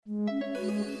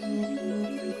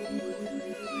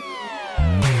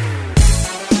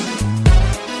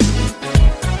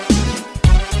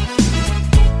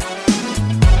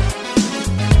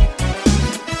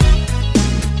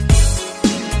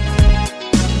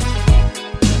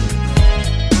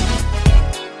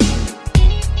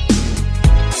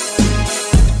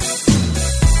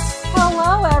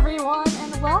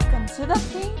to the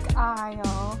pink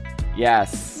aisle.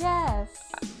 Yes.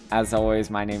 Yes. As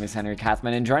always, my name is Henry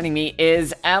Kathman, and joining me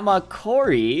is Emma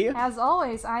Corey. As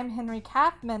always, I'm Henry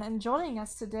Kathman, and joining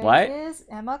us today is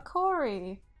Emma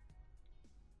Corey.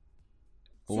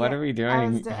 What are we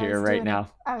doing here right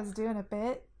now? I was doing a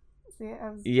bit.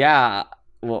 Yeah.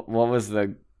 What was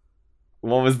the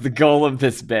goal of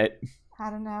this bit? I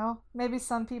don't know. Maybe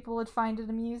some people would find it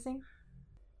amusing.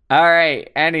 All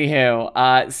right.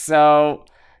 Anywho, so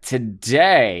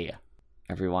today,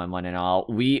 everyone, one and all,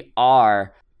 we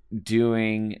are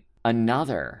doing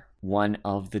another one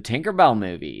of the Tinkerbell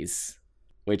movies,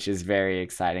 which is very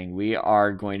exciting. We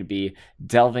are going to be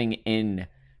delving in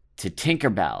to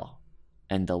Tinkerbell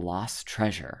and the Lost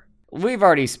Treasure. We've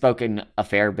already spoken a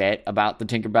fair bit about the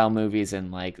Tinkerbell movies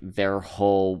and like their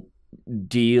whole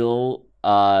deal.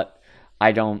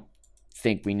 I don't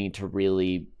think we need to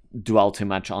really dwell too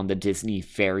much on the Disney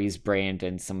Fairies brand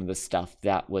and some of the stuff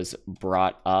that was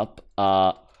brought up.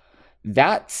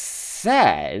 That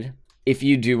said, if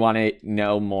you do want to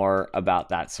know more about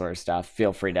that sort of stuff,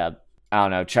 feel free to,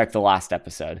 check the last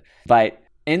episode. But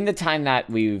in the time that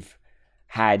we've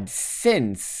had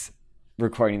since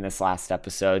recording this last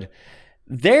episode,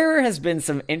 there has been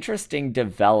some interesting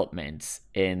developments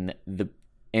in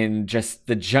just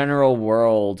the general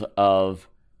world of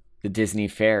the Disney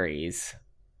Fairies.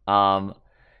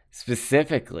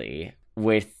 Specifically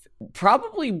with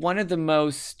probably one of the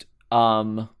most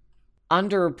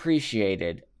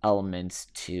underappreciated elements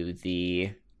to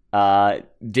the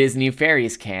Disney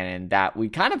Fairies canon that we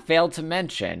kind of failed to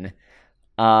mention,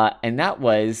 and that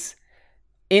was,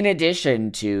 in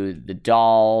addition to the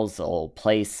dolls, the old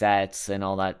play sets, and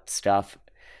all that stuff,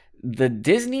 the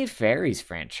Disney Fairies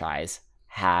franchise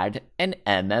had an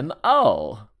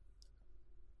MMO.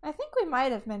 I think we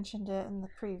might have mentioned it in the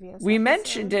previous episode. We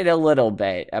mentioned it a little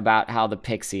bit about how the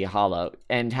Pixie Hollow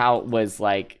and how it was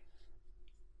like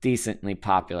decently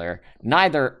popular.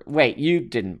 Wait, you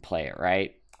didn't play it,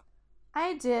 right?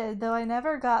 I did, though I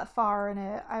never got far in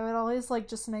it. I would always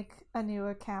just make a new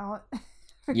account.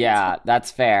 Yeah,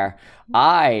 that's fair.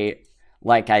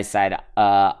 Like I said,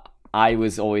 I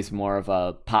was always more of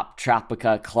a Pop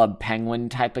Tropica Club Penguin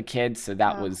type of kid, so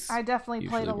that was... I definitely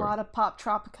played a lot of Pop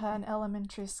Tropica in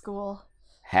elementary school.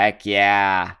 Heck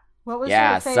yeah. What was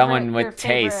your favorite, someone with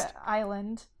taste.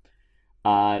 Island?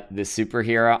 The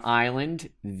Superhero Island,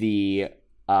 that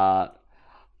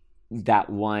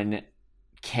one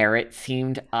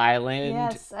carrot-themed island.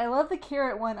 Yes, I love the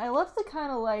carrot one. I love the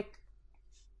kind of like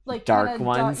dark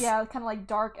ones. Kind of like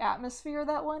dark atmosphere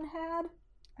that one had.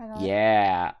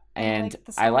 Yeah. And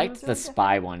I liked the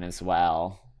spy one as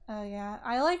well. Oh, yeah.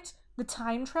 I liked the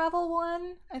time travel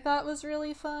one. I thought was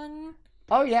really fun.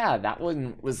 Oh, yeah. That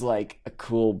one was like a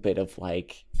cool bit of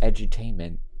like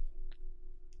edutainment.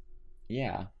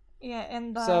 Yeah. Yeah.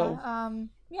 And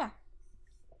yeah.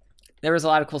 There was a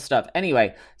lot of cool stuff.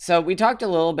 Anyway, so we talked a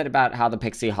little bit about how the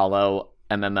Pixie Hollow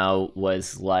MMO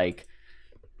was like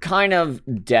kind of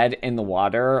dead in the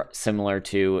water, similar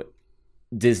to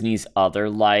Disney's other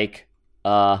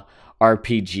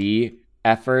RPG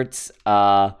efforts,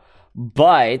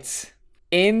 but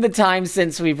in the time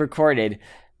since we've recorded,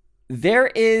 there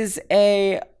is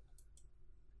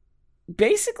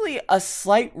basically a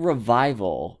slight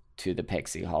revival to the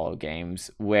Pixie Hollow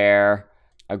games, where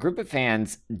a group of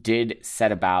fans did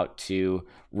set about to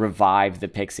revive the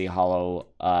Pixie Hollow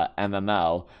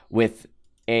MMO with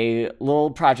a little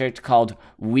project called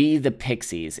We the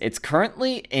Pixies. It's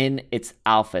currently in its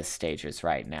alpha stages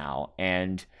right now,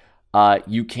 and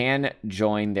you can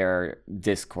join their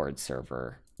Discord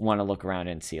server. Want to look around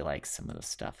and see like some of the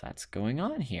stuff that's going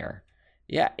on here.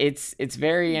 Yeah, it's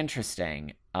very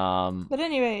interesting. But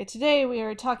anyway, today we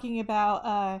are talking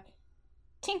about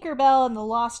Tinkerbell and the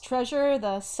Lost Treasure,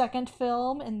 the second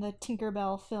film in the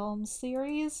Tinkerbell film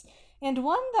series, and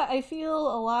one that I feel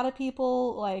a lot of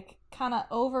people kind of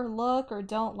overlook or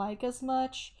don't like as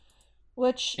much,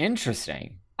 which...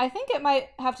 Interesting. I think it might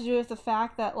have to do with the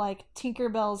fact that,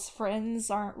 Tinkerbell's friends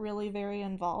aren't really very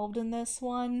involved in this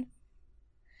one.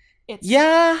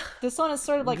 This one is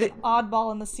sort of an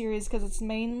oddball in the series because it's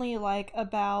mainly,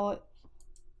 about...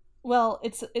 Well,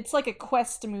 it's like a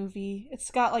quest movie.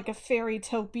 It's got, a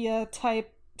Fairytopia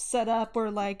type setup where,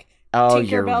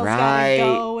 Tinkerbell's gotta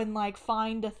go and,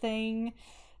 find a thing.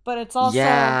 But it's also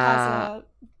has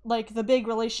a... the big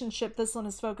relationship this one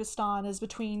is focused on is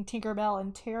between Tinkerbell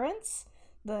and Terrence,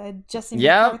 the Jesse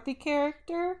McCarthy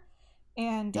character.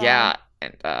 And, I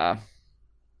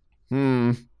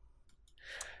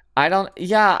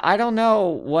don't know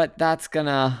what that's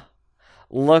gonna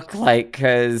look like,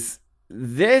 because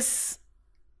this,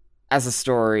 as a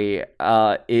story,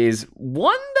 is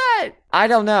one that I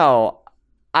don't know.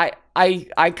 I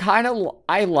kind of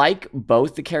I like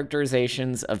both the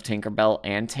characterizations of Tinkerbell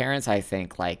and Terrence. I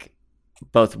think like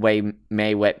both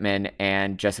Mae Whitman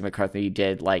and Jesse McCarthy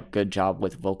did like good job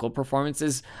with vocal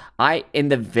performances. In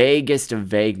the vaguest of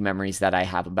vague memories that I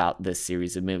have about this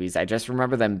series of movies, I just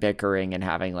remember them bickering and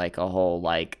having like a whole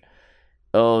like,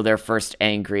 oh, they're first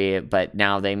angry, but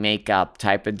now they make up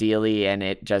type of dealy, and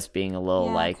it just being a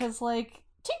little like, because like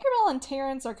Tinkerbell and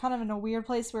Terrence are kind of in a weird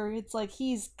place where it's like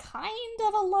he's kind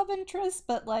of a love interest,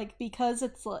 but like because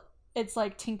it's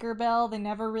like Tinkerbell, they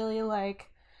never really like,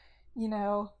 you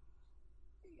know,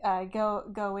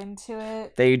 go into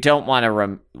it. They don't want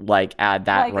to like add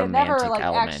that like romantic it never like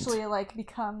element. actually like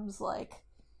becomes like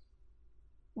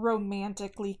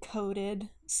romantically coded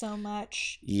so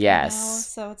much. Yes. You know?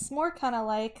 So it's more kind of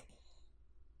like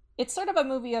it's sort of a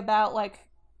movie about like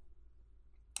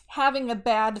having a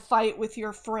bad fight with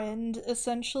your friend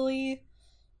essentially,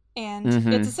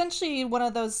 and it's essentially one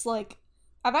of those like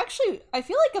I feel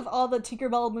like of all the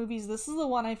Tinkerbell movies, this is the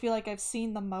one I feel like I've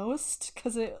seen the most,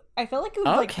 because I feel like it would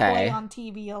like play on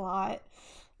TV a lot,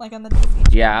 like on the Disney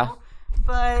Channel. Yeah.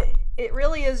 But it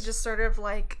really is just sort of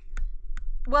like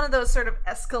one of those sort of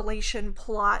escalation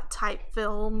plot type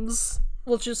films.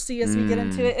 We'll just see as we get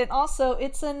into it. And also,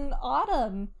 it's an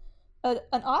autumn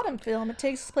film. It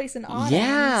takes place in autumn.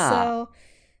 Yeah. So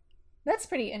that's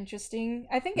pretty interesting.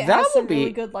 I think it has some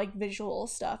really good like visual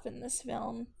stuff in this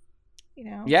film. You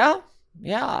know? Yeah.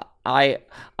 I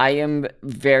am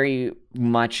very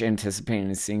much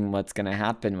anticipating seeing what's going to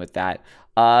happen with that.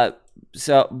 But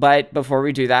before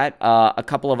we do that, a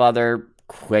couple of other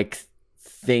quick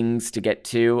things to get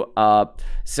to.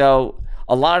 So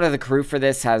a lot of the crew for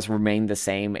this has remained the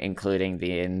same, including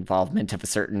the involvement of a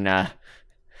certain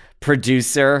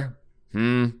producer.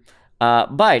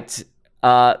 But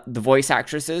the voice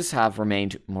actresses have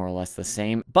remained more or less the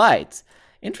same. But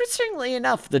interestingly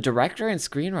enough, the director and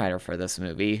screenwriter for this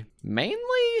movie mainly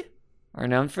are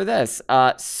known for this.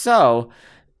 So,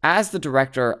 as the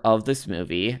director of this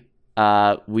movie,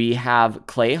 we have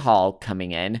Clay Hall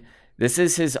coming in. This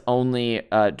is his only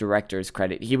director's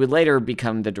credit. He would later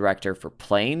become the director for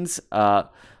Planes,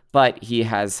 but he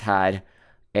has had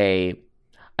a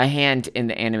hand in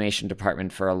the animation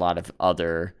department for a lot of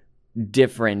other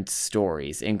different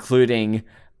stories, including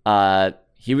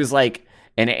he was like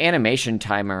an animation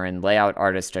timer and layout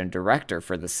artist and director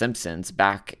for The Simpsons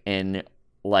back in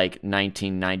like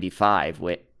 1995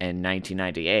 and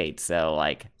 1998. So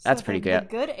like that's pretty good.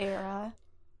 Good era.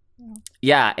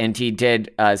 Yeah, and he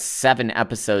did 7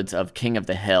 episodes of King of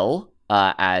the Hill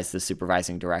as the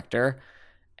supervising director,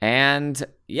 and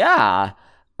yeah,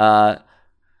 and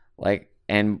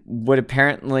would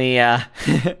apparently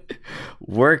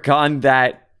work on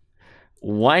that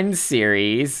one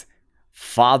series,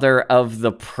 Father of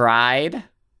the Pride.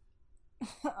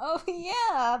 Oh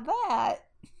yeah, that.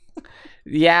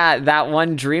 Yeah, that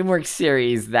one DreamWorks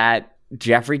series that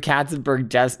Jeffrey Katzenberg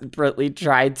desperately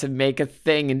tried to make a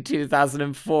thing in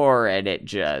 2004, and it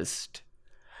just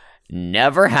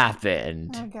never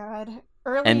happened. Oh god.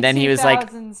 Early and then 2000s he was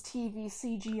like, TV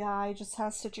CGI just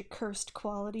has such a cursed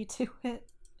quality to it.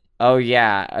 Oh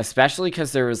yeah, especially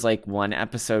because there was like one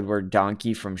episode where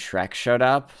Donkey from Shrek showed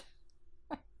up.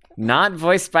 Not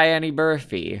voiced by Annie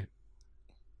Murphy.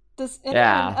 Does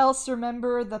anyone else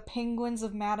remember the Penguins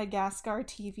of Madagascar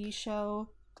TV show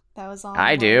that was on?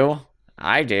 I do.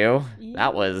 Yeah.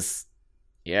 That one was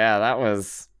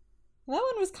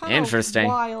kind interesting. Of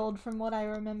wild from what I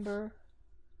remember.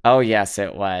 Oh yes,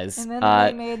 it was. And then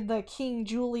they made the King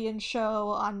Julian show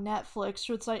on Netflix,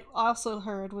 which I also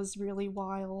heard was really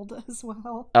wild as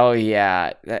well. Oh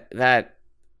yeah, that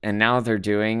and now they're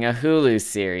doing a Hulu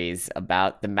series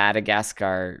about the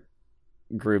Madagascar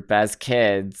group as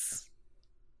kids.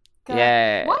 God,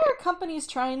 yeah. Why are companies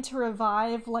trying to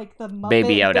revive like the Muppet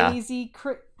Baby Yoda?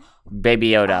 Baby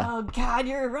Yoda. Oh god,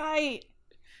 you're right.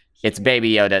 It's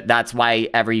Baby Yoda. That's why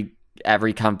every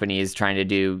company is trying to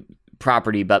do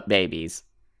property but babies.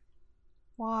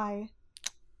 Why?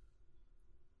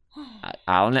 I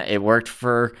don't know. It worked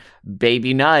for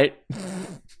Baby Nut.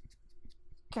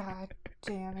 God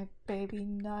damn it, Baby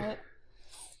Nut.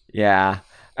 Yeah.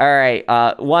 All right.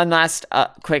 One last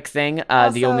quick thing.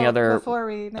 Also, the only other before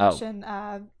we mention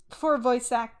for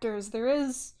voice actors, there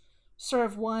is sort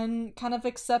of one kind of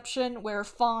exception where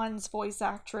Fawn's voice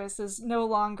actress is no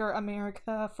longer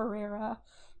America Ferrera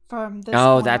from this.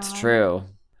 Oh, that's true.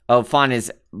 Oh, Fawn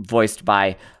is voiced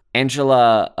by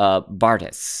Angela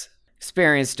Bartis,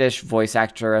 experienced-ish voice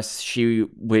actress. She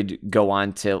would go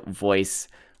on to voice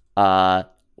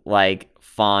like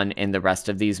Fawn in the rest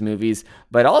of these movies,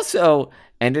 but also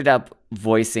ended up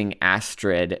voicing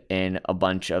Astrid in a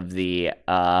bunch of the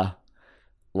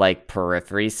like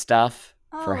periphery stuff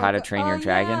for How to Train Your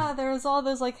Dragon. Yeah, there was all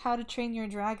those like How to Train Your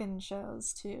Dragon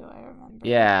shows too. I remember.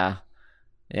 Yeah.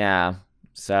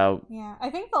 So yeah, I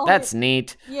think that's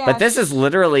neat. Yeah, but this is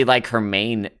literally like her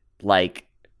main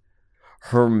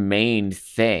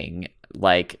thing.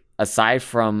 Like aside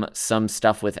from some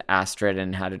stuff with Astrid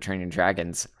and How to Train Your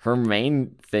Dragons, her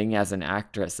main thing as an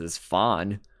actress is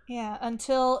Fawn. Yeah, and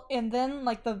then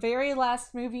like the very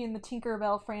last movie in the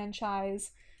Tinkerbell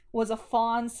franchise was a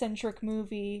Fawn-centric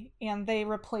movie, and they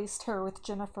replaced her with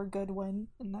Ginnifer Goodwin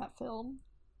in that film.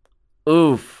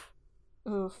 Oof.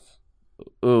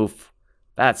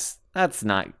 That's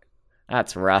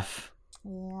rough.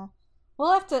 Yeah.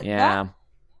 We'll have to... Yeah.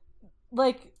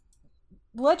 Like,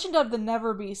 Legend of the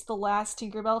Neverbeast, the last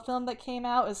Tinkerbell film that came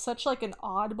out, is such like an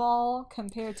oddball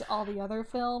compared to all the other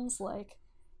films. Like,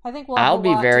 I think I'll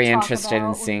be very interested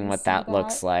in seeing what that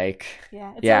looks like.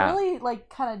 Yeah, it's a really like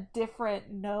kind of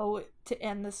different note to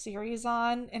end the series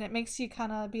on, and it makes you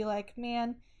kind of be like,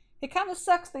 man, it kind of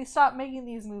sucks they stopped making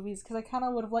these movies, because I kind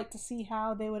of would have liked to see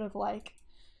how they would have like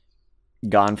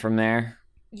gone from there.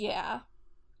 Yeah,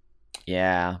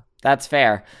 that's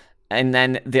fair. And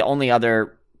then the only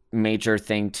other major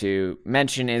thing to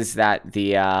mention is that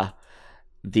the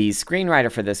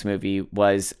screenwriter for this movie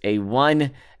was a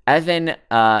one Evan,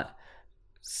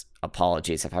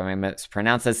 apologies if I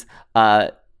mispronounce this,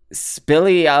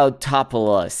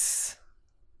 Spiliotopoulos.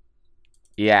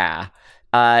 Yeah.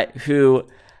 Who,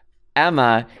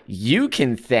 Emma, you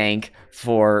can thank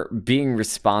for being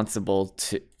responsible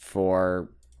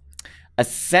for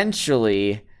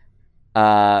essentially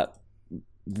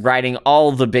writing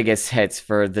all the biggest hits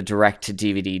for the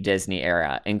direct-to-DVD Disney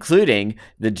era, including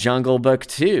The Jungle Book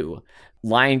 2,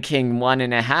 Lion King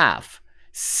 1.5,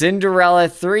 Cinderella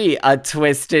 3, A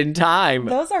Twist in Time.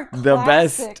 Those are the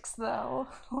classics, best. Though.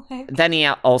 Then he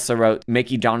also wrote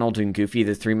Mickey, Donald, and Goofy,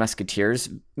 The Three Musketeers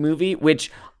movie,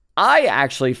 which I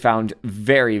actually found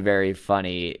very, very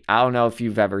funny. I don't know if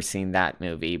you've ever seen that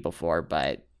movie before,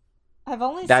 but I've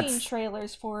only seen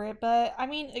trailers for it, but I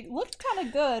mean, it looked kind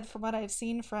of good from what I've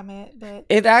seen from it. But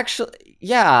it actually,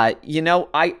 yeah,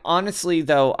 I honestly,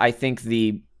 though, I think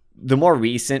the more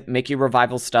recent Mickey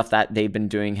revival stuff that they've been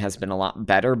doing has been a lot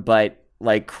better, but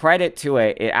like credit to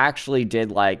it, it actually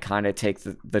did like kind of take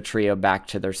the trio back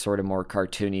to their sort of more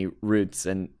cartoony roots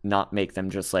and not make them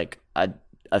just like a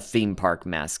theme park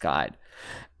mascot.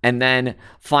 And then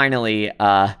finally,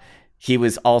 he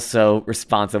was also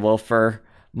responsible for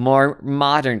more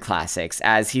modern classics,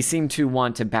 as he seemed to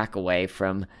want to back away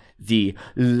from the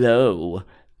lowly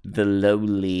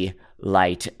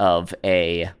light of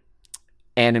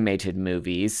animated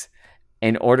movies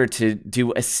in order to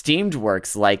do esteemed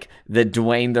works like the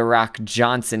Dwayne "The Rock"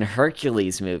 Johnson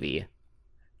Hercules movie,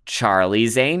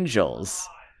 Charlie's Angels,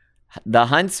 The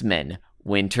Huntsman,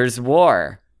 Winter's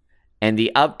War, and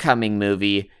the upcoming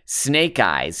movie Snake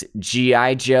Eyes,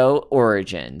 G.I. Joe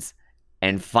Origins.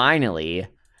 And finally,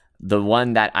 the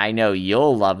one that I know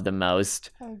you'll love the most,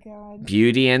 oh God,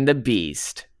 Beauty and the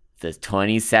Beast, the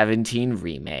 2017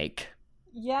 remake.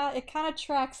 Yeah, it kind of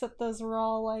tracks that those were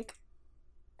all, like,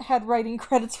 had writing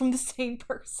credits from the same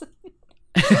person.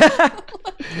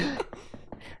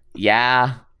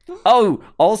 Yeah. Oh,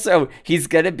 also, he's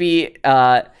gonna be,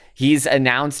 he's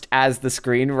announced as the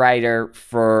screenwriter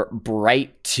for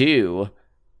Bright 2,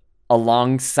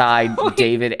 alongside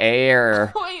David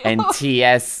Ayer and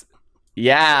T.S.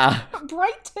 Yeah.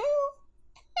 Bright 2?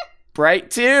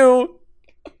 Bright 2!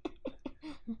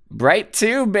 Bright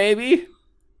 2, baby!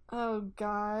 Oh,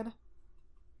 God.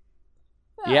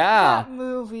 That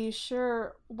movie,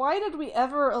 sure. Why did we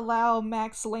ever allow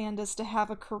Max Landis to have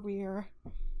a career?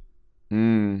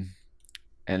 An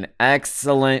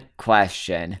excellent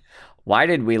question. Why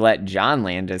did we let John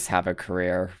Landis have a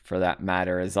career, for that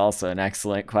matter, is also an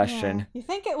excellent question. Yeah. You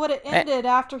think it would have ended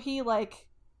after he, like,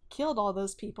 killed all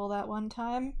those people that one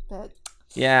time, but...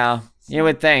 Yeah, you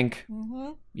would think.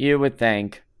 Mm-hmm. You would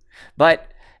think.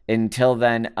 But until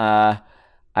then,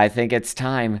 I think it's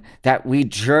time that we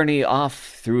journey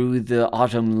off through the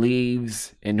autumn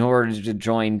leaves in order to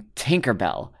join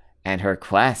Tinkerbell and her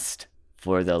quest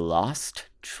for the lost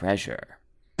treasure.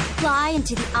 Fly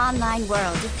into the online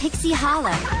world of Pixie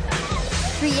Hollow.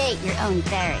 Create your own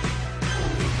fairy.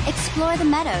 Explore the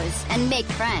meadows and make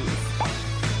friends.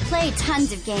 Play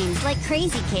tons of games like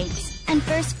Crazy Cakes and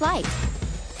First Flight.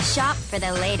 Shop for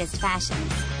the latest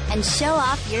fashions and show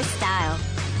off your style.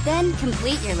 Then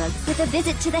complete your look with a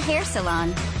visit to the hair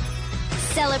salon.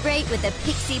 Celebrate with a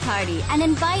Pixie Party and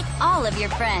invite all of your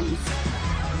friends.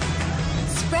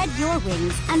 Spread your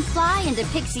wings and fly into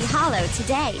Pixie Hollow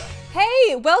today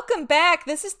Hey, welcome back.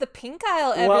 This is the Pink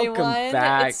Isle, everyone. Welcome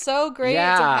back. It's so great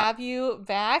Yeah. to have you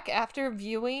back after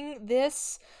viewing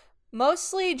this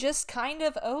mostly just kind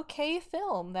of okay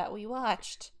film that we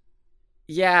watched.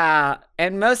 Yeah,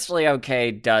 and mostly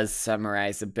okay does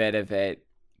summarize a bit of it,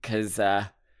 because,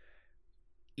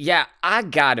 yeah, I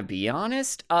gotta be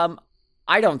honest,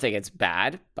 I don't think it's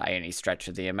bad by any stretch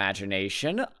of the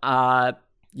imagination.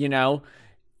 You know,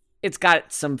 it's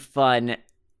got some fun,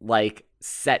 like,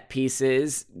 set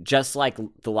pieces, just like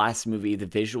the last movie. The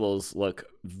visuals look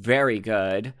very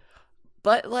good,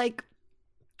 but, like,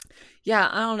 yeah,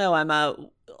 I don't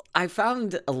know, I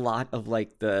found a lot of,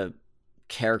 like, the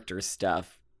character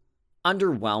stuff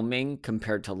underwhelming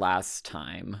compared to last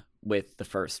time with the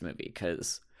first movie,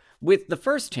 because with the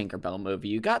first Tinkerbell movie,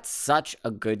 you got such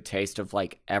a good taste of,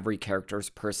 like, every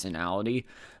character's personality,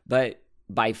 but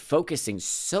by focusing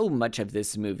so much of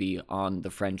this movie on the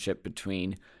friendship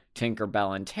between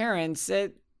Tinkerbell and Terrence, I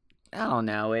don't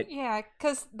know, Yeah,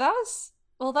 because that was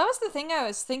the thing I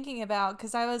was thinking about,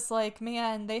 because I was like,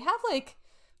 man, they have, like,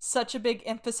 such a big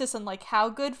emphasis on, like, how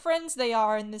good friends they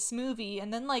are in this movie,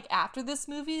 and then, like, after this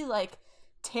movie, like,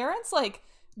 Terrence, like,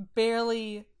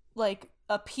 barely, like,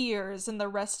 appears in the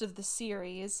rest of the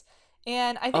series,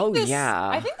 and I think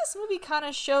this movie kind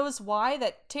of shows why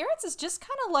that Terrence is just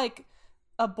kind of, like,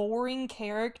 a boring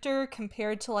character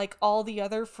compared to, like, all the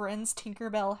other friends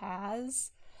Tinkerbell has,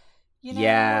 you know?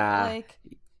 Yeah, like,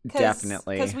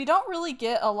 definitely. Because we don't really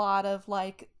get a lot of,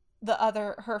 like,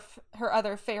 her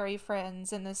other fairy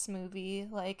friends in this movie.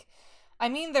 Like, I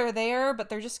mean, they're there, but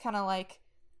they're just kind of, like,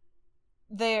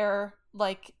 there,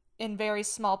 like, in very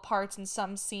small parts in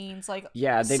some scenes. Like,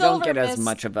 Yeah, they Silver don't get as Mist-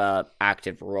 much of a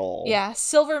active role. Yeah,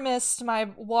 Silver Mist,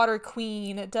 my water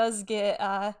queen, does get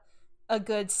a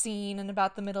good scene in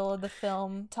about the middle of the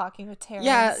film talking with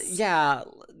Terrence. Yeah,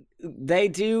 they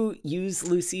do use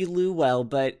Lucy Liu well,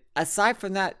 but aside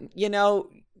from that, you know,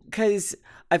 because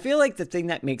I feel like the thing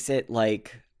that makes it,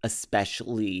 like,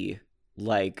 especially,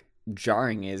 like,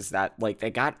 jarring is that, like, they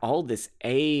got all this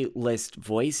A-list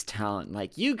voice talent.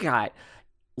 Like, you got,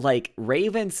 like,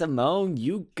 Raven Simone,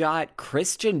 you got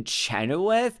Kristen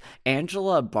Chenoweth,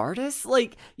 Angela Bartis,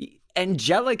 like,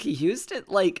 Angelica Houston,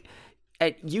 like,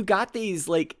 and you got these,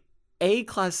 like,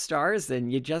 A-class stars,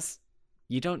 and you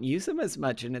don't use them as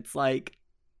much, and it's like,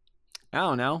 I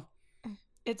don't know.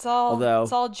 It's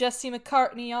all Jesse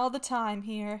McCartney all the time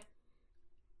here.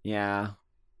 Yeah,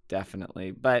 definitely.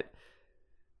 But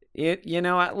you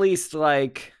know, at least,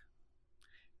 like,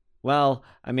 well,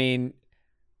 I mean,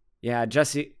 yeah,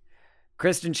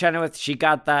 Kristen Chenoweth, she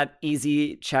got that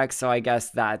easy check, so I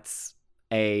guess that's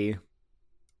a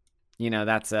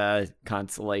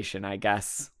consolation, I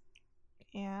guess.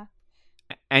 Yeah.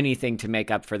 Anything to make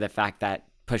up for the fact that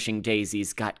Pushing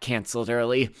Daisies got canceled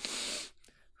early.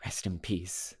 Rest in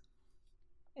peace.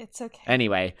 It's okay.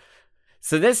 Anyway,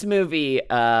 so this movie,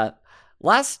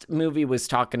 last movie was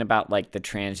talking about, like, the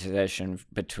transition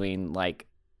between, like,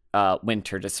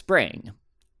 winter to spring.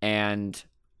 And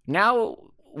now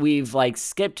we've, like,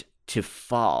 skipped to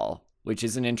fall, which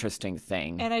is an interesting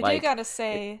thing. And I do gotta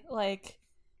say, like,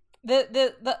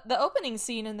 the opening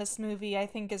scene in this movie, I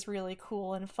think, is really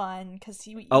cool and fun, because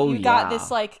you got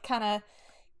this, like, kind of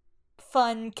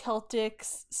fun Celtic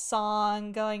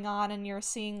song going on, and you're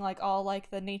seeing, like, all,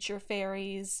 like, the nature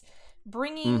fairies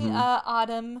bringing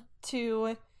autumn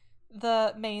to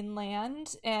the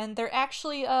mainland, and they're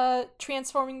actually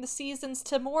transforming the seasons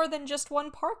to more than just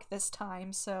one park this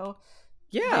time, so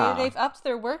yeah, they've upped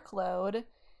their workload,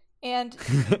 and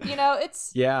you know,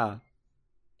 it's yeah,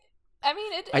 I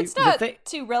mean, it's not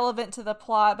too relevant to the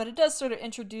plot, but it does sort of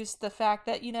introduce the fact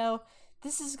that, you know,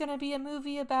 this is going to be a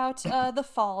movie about the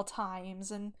fall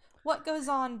times, and what goes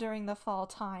on during the fall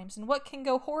times, and what can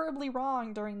go horribly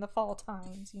wrong during the fall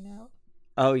times, you know?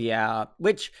 Oh, yeah.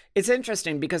 Which is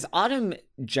interesting, because autumn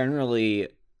generally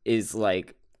is,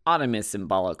 like, autumn is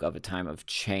symbolic of a time of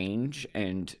change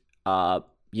and,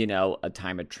 you know, a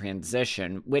time of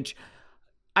transition, which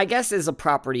I guess is a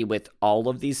property with all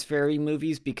of these fairy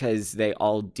movies, because they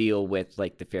all deal with,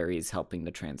 like, the fairies helping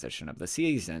the transition of the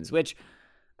seasons, which,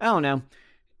 I don't know.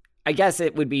 I guess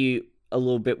it would be a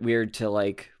little bit weird to,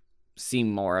 like, see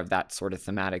more of that sort of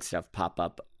thematic stuff pop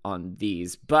up on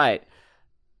these, but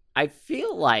I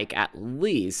feel like, at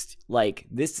least, like,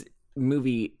 this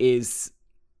movie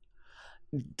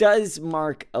does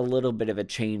mark a little bit of a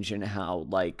change in how,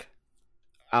 like,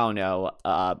 I don't know,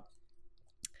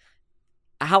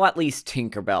 how at least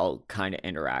Tinkerbell kind of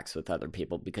interacts with other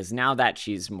people, because now that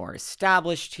she's more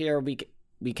established here,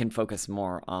 we can focus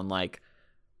more on, like,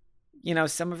 you know,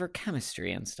 some of her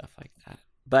chemistry and stuff like that.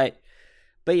 But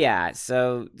But yeah,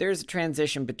 so there's a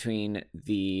transition between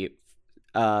the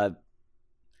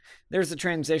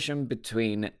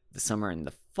summer and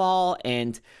the fall,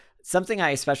 and something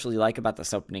I especially like about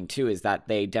this opening too is that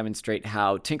they demonstrate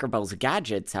how Tinkerbell's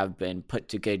gadgets have been put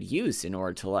to good use in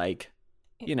order to, like,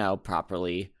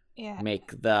 properly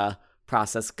make the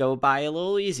process go by a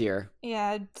little easier.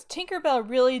 Yeah, Tinkerbell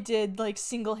really did, like,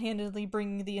 single-handedly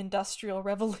bring the Industrial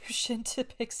Revolution to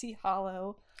Pixie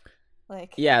Hollow.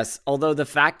 Like, yes, although the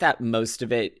fact that most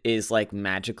of it is, like,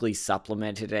 magically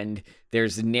supplemented and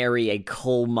there's nary a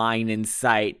coal mine in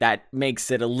sight, that makes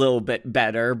it a little bit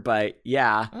better. But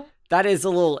yeah, that is a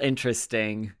little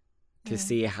interesting to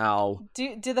see how.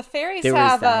 Do the fairies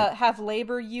have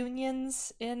labor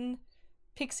unions in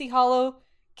Pixie Hollow?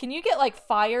 Can you get, like,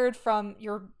 fired from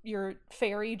your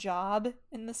fairy job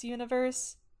in this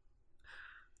universe?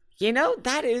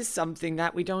 That is something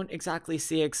that we don't exactly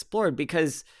see explored,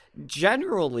 because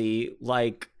generally,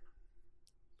 like,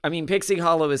 I mean, Pixie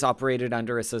Hollow is operated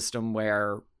under a system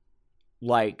where,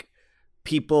 like,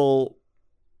 people,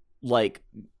 like,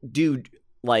 do,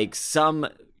 like, some,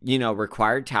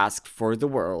 required task for the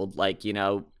world. Like,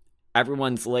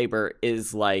 everyone's labor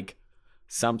is, like,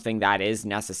 something that is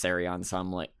necessary on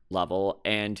some level,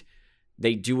 and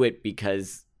they do it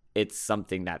because it's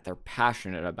something that they're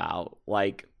passionate about.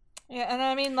 Like, yeah, and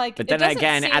I mean, like, but then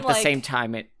again, at the same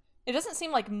time, it doesn't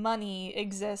seem like money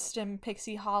exists in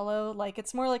Pixie Hollow. Like,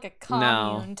 it's more like a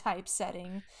commune type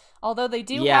setting. Although they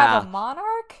do have a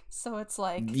monarch, so it's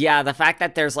like, yeah, the fact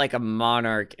that there's, like, a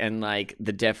monarch and, like,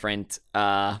 the different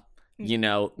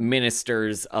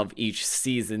ministers of each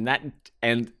season, that,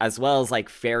 and as well as, like,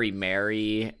 Fairy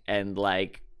Mary and,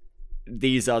 like,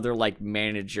 these other, like,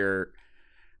 manager,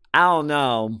 I don't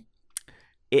know,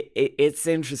 it's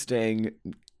interesting.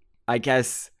 I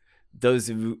guess those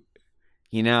of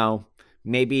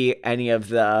maybe any of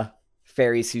the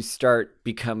fairies who start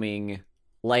becoming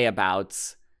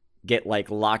layabouts get, like,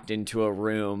 locked into a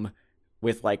room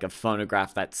with, like, a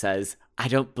phonograph that says, "I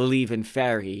don't believe in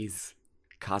fairies,"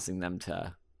 causing them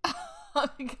to oh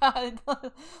my god,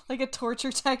 like a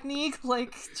torture technique,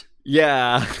 like,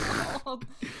 yeah.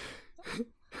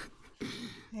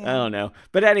 I don't know,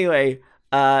 but anyway,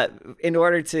 in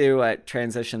order to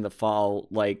transition the fall,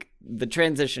 like, the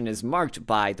transition is marked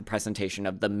by the presentation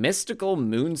of the mystical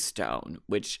moonstone,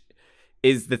 which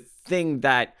is the thing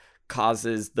that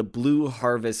causes the blue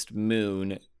harvest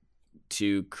moon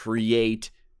to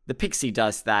create the pixie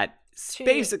dust that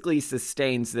basically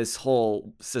sustains this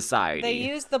whole society. They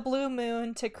use the blue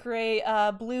moon to create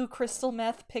blue crystal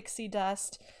meth pixie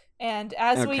dust. And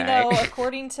as we know,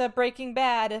 according to Breaking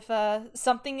Bad, if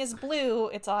something is blue,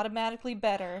 it's automatically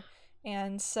better.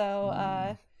 And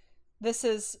so this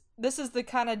is the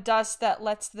kind of dust that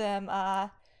lets them,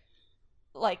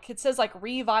 like, it says, like,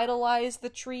 revitalize the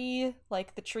tree.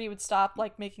 Like, the tree would stop,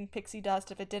 like, making pixie dust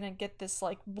if it didn't get this,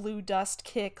 like, blue dust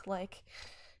kick, like,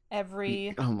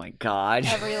 every... Oh my god.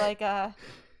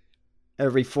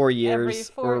 Every 4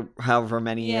 years, or however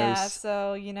many years. Yeah,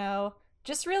 so,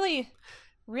 just really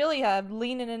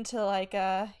leaning into, like,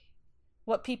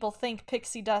 what people think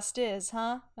pixie dust is,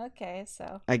 huh? Okay,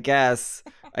 so. I guess.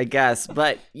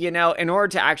 But, in order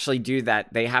to actually do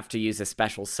that, they have to use a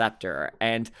special scepter.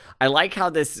 And I like how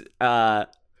this,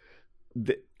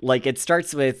 it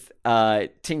starts with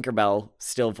Tinkerbell,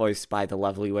 still voiced by the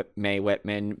lovely Mae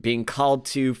Whitman, being called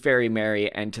to Fairy Mary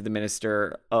and to the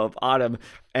Minister of Autumn.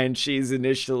 And she's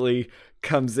initially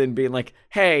comes in being like,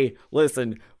 hey,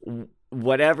 listen,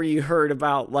 whatever you heard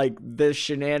about, like, this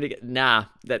shenanigan, nah,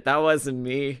 that wasn't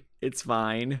me. It's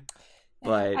fine.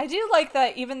 But I do like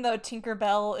that even though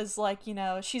Tinkerbell is, like,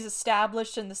 she's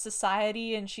established in the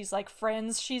society and she's, like,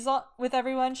 friends with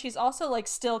everyone, she's also, like,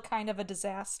 still kind of a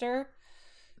disaster.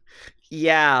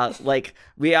 Yeah, like,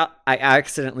 I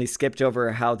accidentally skipped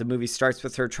over how the movie starts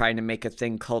with her trying to make a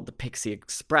thing called the Pixie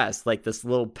Express, like this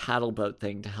little paddle boat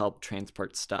thing to help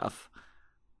transport stuff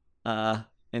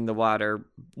in the water,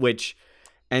 which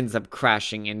ends up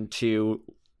crashing into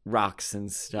rocks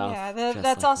and stuff. Yeah,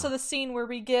 that's also the scene where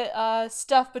we get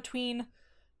stuff between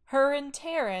her and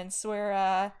Terrence,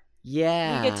 where we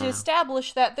get to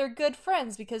establish that they're good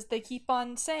friends because they keep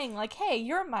on saying, like, hey,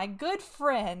 you're my good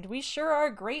friend. We sure are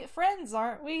great friends,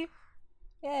 aren't we?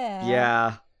 Yeah.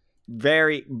 Yeah.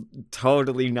 Very,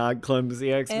 totally not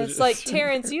clumsy exposition. And it's like,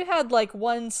 Terrence, you had, like,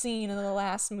 one scene in the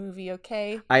last movie,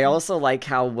 okay? I also like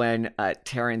how when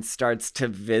Terrence starts to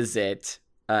visit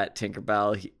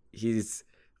Tinkerbell, he's,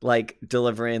 like,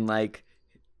 delivering, like,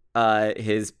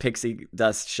 his pixie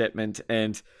dust shipment,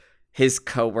 and his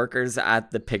co-workers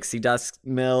at the pixie dust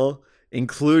mill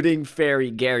including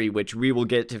Fairy Gary, which we will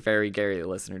get to Fairy Gary,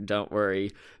 listener, don't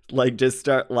worry. Like, just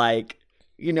start, like,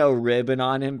 you know, ribbing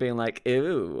on him, being like,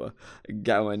 "Ooh,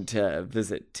 going to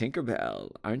visit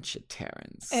Tinkerbell, aren't you,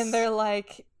 Terrence?" And they're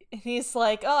like, and he's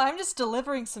like, "Oh, I'm just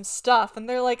delivering some stuff." And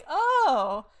they're like,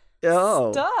 "Oh,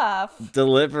 stuff.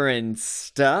 Delivering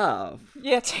stuff."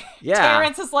 Yeah,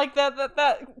 Terrence is like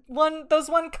those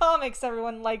one comics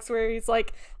everyone likes where he's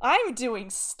like, "I'm doing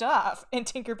stuff," and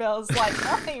Tinkerbell's like,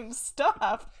 "I'm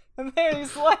stuff," and then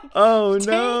he's like, "Oh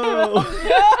no,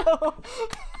 no."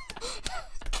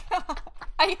 God,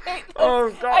 I hate those.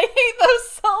 Oh God, I hate those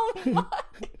so much.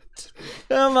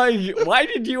 I'm like, why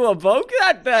did you evoke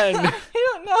that then? I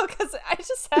don't know, because I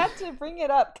just had to bring it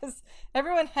up because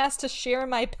everyone has to share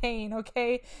my pain,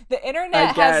 okay? The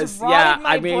internet has rotted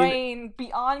my brain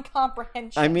beyond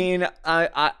comprehension. I mean,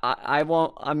 I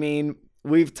won't, I mean,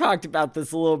 we've talked about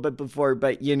this a little bit before,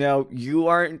 but, you know, you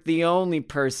aren't the only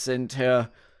person to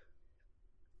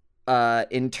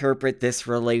interpret this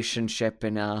relationship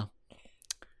in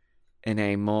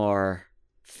a more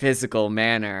physical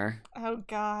manner. Oh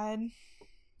God.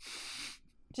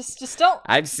 Just don't.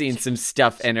 I've seen some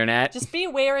stuff, internet. Just be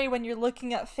wary when you're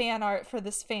looking at fan art for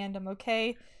this fandom,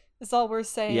 okay? Is all we're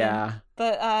saying. Yeah.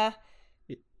 But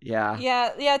yeah.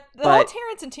 The whole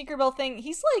Terrence and Tinkerbell thing,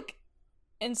 he's like,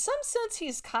 in some sense,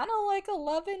 he's kind of like a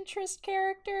love interest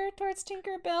character towards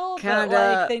Tinkerbell, but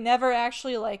like they never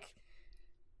actually like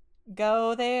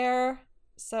go there.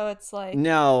 So it's like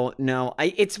no.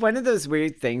 It's one of those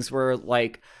weird things where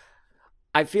like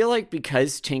I feel like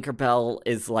because Tinkerbell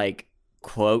is like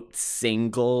quote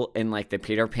single in like the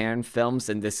Peter Pan films,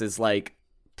 and this is like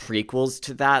prequels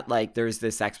to that, like there's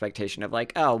this expectation of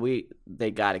like, oh,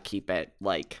 they gotta keep it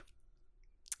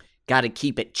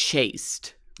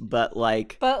chaste, but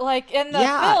like in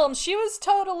the film she was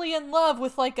totally in love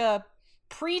with like a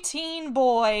preteen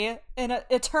boy, an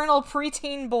eternal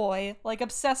preteen boy, like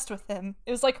obsessed with him.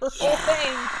 It was like her whole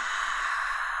thing.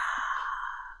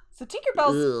 So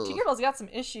Tinkerbell's got some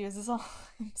issues, is all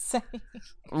I'm saying.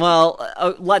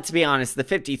 Well, let's be honest. The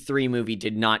 53 movie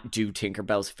did not do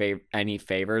Tinkerbell's any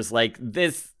favors. Like,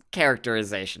 this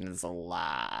characterization is a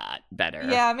lot better.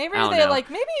 Yeah, maybe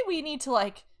we need to,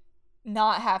 like,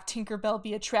 not have Tinkerbell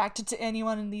be attracted to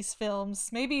anyone in these films.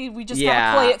 Maybe we just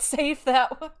gotta play it safe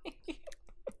that way.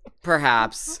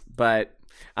 Perhaps, but,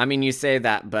 I mean, you say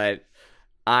that, but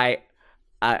I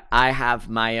have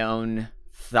my own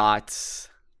thoughts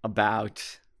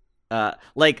about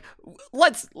we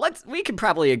can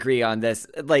probably agree on this,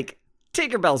 like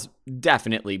Tinkerbell's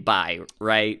definitely bi,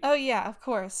 right? Oh yeah, of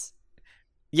course.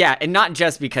 Yeah, and not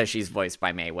just because she's voiced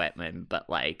by Mae Whitman, but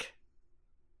like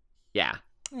yeah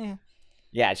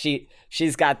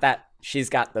she's got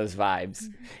those vibes.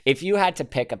 If you had to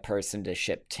pick a person to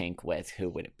ship Tink with, who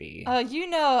would it be? You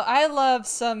know, I love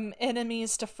some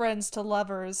enemies to friends to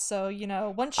lovers, so you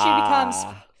know,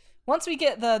 once we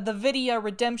get the Vidya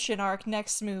redemption arc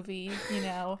next movie, you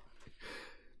know,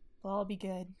 it'll all be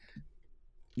good.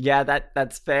 Yeah,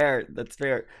 that's fair. That's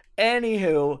fair.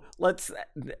 Anywho,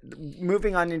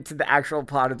 moving on into the actual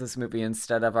plot of this movie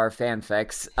instead of our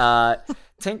fanfics.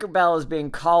 Tinkerbell is being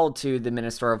called to the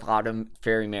Minister of Autumn,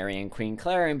 Fairy Mary, and Queen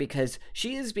Clarion because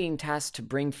she is being tasked to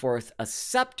bring forth a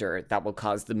scepter that will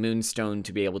cause the Moonstone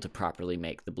to be able to properly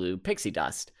make the blue pixie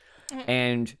dust.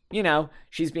 And, you know,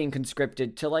 she's being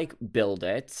conscripted to, like, build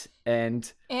it,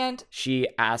 and she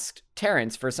asked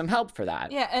Terrence for some help for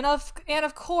that. Yeah, and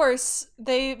of course,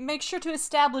 they make sure to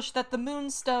establish that the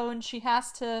Moonstone she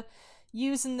has to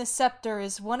use in the scepter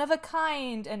is one of a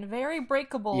kind and very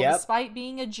breakable, despite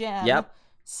being a gem. Yep.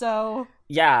 So...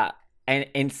 Yeah, and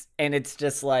it's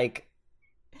just, like...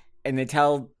 And they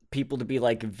tell people to be,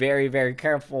 like, very, very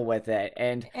careful with it.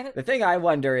 And the thing I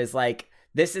wonder is, like...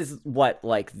 This is what,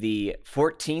 like, the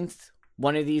 14th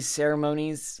one of these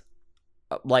ceremonies?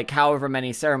 Like, however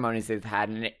many ceremonies they've had.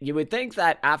 And you would think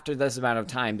that after this amount of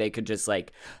time, they could just,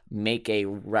 like, make a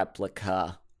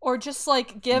replica. Or just,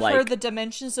 like, give her the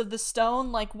dimensions of the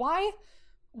stone. Like, why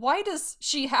does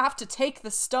she have to take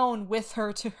the stone with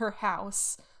her to her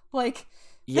house? Like,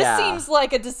 this seems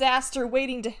like a disaster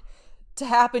waiting to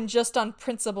happen just on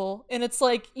principle. And it's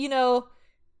like, you know...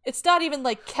 It's not even,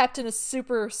 like, kept in a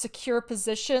super secure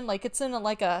position. Like, it's in a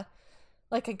container.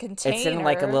 It's in,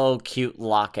 like, a little cute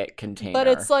locket container. But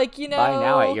it's like, you know... Buy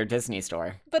now at your Disney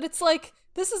store. But it's like,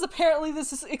 this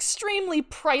is extremely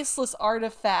priceless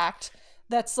artifact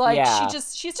that's, like,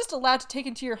 she's just allowed to take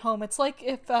into your home. It's like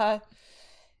if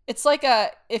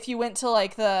you went to,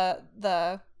 like, the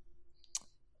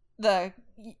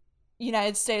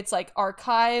United States, like,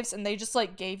 archives, and they just,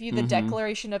 like, gave you the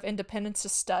Declaration of Independence to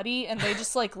study, and they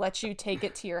just, like, let you take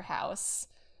it to your house.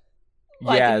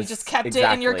 Like, and you Yes, just kept it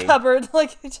in your exactly. cupboard.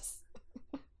 Like, it just...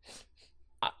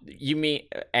 You mean,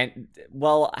 and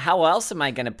well, how else am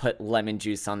I going to put lemon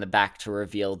juice on the back to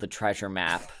reveal the treasure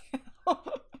map?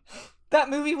 That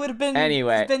movie would have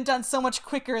Anyway. been done so much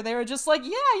quicker. They were just like, yeah,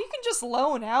 you can just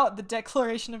loan out the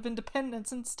Declaration of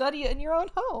Independence and study it in your own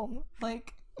home.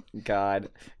 Like, God,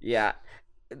 yeah.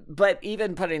 But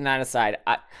even putting that aside,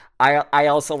 I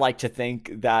also like to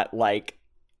think that, like,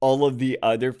 all of the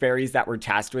other fairies that were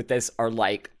tasked with this are,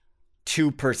 like,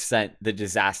 2% the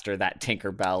disaster that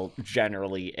Tinkerbell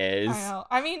generally is. I know.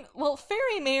 I mean, well,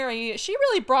 Fairy Mary, she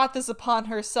really brought this upon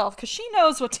herself because she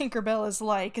knows what Tinkerbell is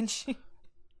like, and she...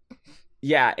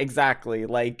 Yeah, exactly.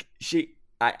 Like,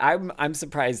 I'm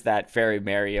surprised that Fairy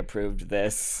Mary approved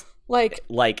this.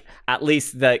 Like at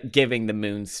least the giving the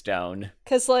Moonstone.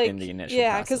 Because, like, in the initial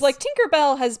yeah, because, process. like,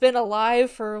 Tinkerbell has been alive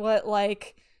for, what,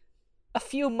 like, a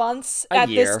few months A at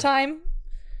year. this time?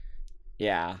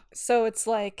 Yeah. So it's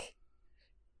like,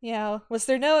 you know, was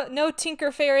there no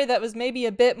Tinker Fairy that was maybe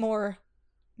a bit more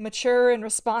mature and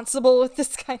responsible with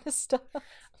this kind of stuff?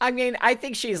 I mean, I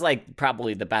think she's, like,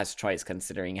 probably the best choice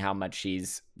considering how much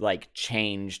she's, like,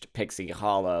 changed Pixie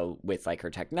Hollow with, like,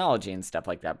 her technology and stuff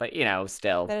like that. But, you know,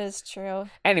 still. That is true.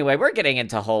 Anyway, we're getting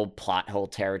into whole plot hole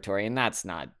territory, and that's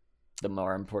not the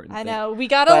more important I thing. know. We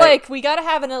gotta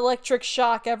have an electric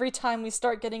shock every time we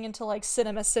start getting into, like,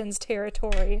 Cinema Sins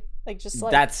territory. Like, just,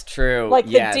 like... That's true. Like,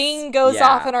 yes. the ding goes Yeah.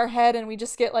 off in our head and we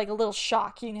just get, like, a little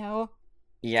shock, you know?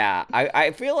 Yeah, I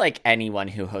feel like anyone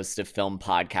who hosts a film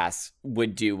podcast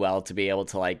would do well to be able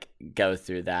to, like, go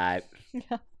through that.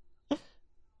 Yeah.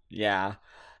 Yeah.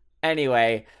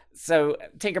 Anyway, so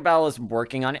Tinkerbell is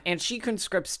working on it, and she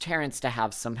conscripts Terrence to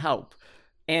have some help.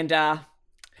 And,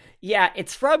 yeah,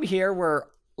 it's from here where,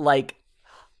 like,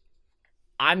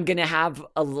 I'm gonna have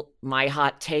my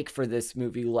hot take for this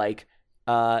movie. Like,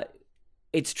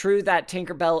 it's true that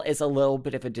Tinkerbell is a little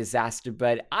bit of a disaster,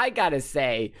 but I gotta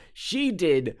say, she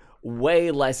did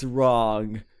way less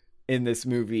wrong in this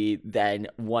movie than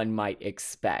one might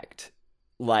expect.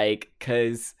 Like,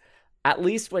 because at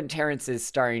least when Terrence is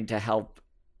starting to help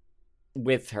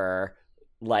with her,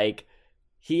 like,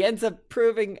 he ends up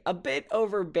proving a bit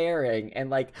overbearing. And,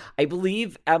 like, I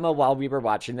believe, Emma, while we were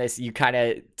watching this, you kind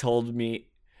of told me,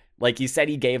 like, you said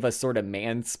he gave a sort of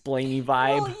mansplainy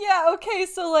vibe. Well, yeah, okay,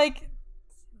 so, like...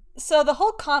 So the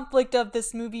whole conflict of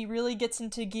this movie really gets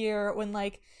into gear when,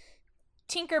 like,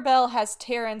 Tinkerbell has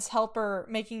Terrence help her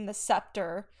making the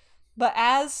scepter, but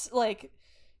as, like,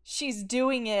 she's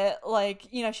doing it, like,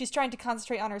 you know, she's trying to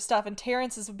concentrate on her stuff, and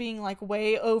Terrence is being, like,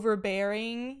 way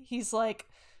overbearing. He's, like,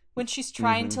 when she's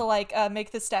trying to, like,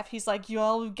 make the stuff, he's like, you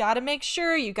all gotta make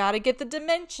sure, you gotta get the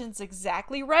dimensions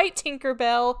exactly right,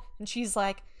 Tinkerbell. And she's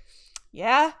like,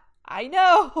 yeah, I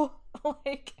know.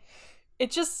 Like,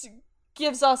 it just...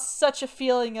 gives us such a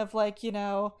feeling of, like, you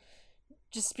know,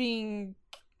 just being,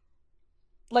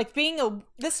 like,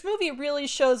 this movie really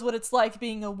shows what it's like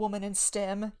being a woman in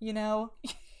STEM, you know?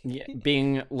 Yeah,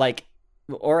 being, like,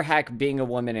 or heck, being a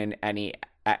woman in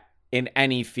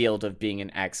any field of being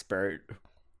an expert.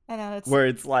 I know, it's... Where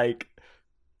it's like...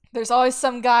 There's always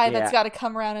some guy that's Yeah. got to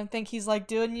come around and think he's, like,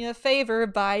 doing you a favor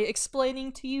by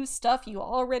explaining to you stuff you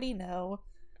already know.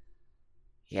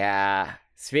 Yeah.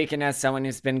 Speaking as someone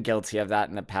who's been guilty of that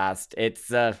in the past,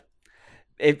 it's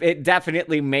it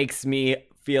definitely makes me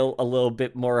feel a little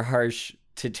bit more harsh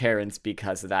to Terrence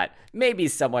because of that. Maybe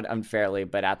somewhat unfairly,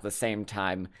 but at the same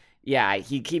time, yeah,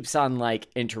 he keeps on, like,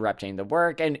 interrupting the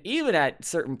work, and even at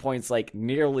certain points, like,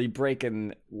 nearly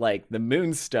breaking, like, the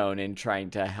Moonstone and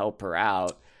trying to help her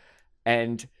out.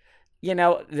 And, you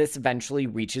know, this eventually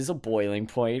reaches a boiling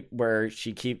point where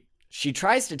she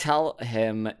tries to tell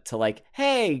him to, like,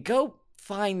 hey, go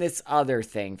find this other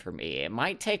thing for me. It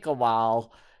might take a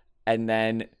while. And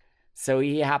then, so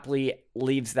he happily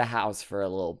leaves the house for a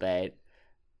little bit.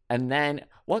 And then,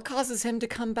 what causes him to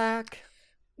come back?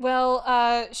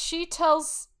 Well, she's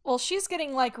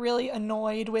getting, like, really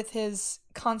annoyed with his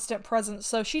constant presence,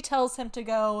 so she tells him to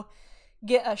go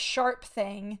get a sharp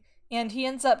thing, and he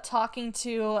ends up talking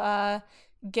to,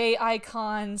 gay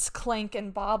icons Clank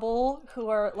and Bobble, who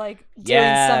are, like,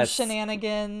 doing some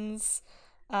shenanigans.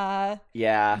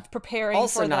 Yeah. Preparing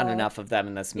also for not enough of them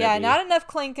in this movie. Yeah, not enough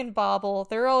Clank and Bobble.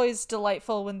 They're always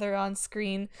delightful when they're on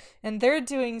screen, and they're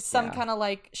doing some kind of,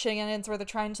 like, shenanigans where they're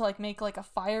trying to, like, make, like, a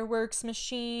fireworks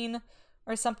machine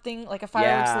or something, like a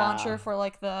fireworks launcher for,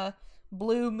 like, the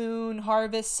Blue Moon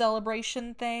Harvest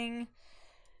celebration thing,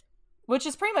 which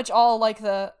is pretty much all, like,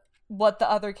 what the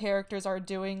other characters are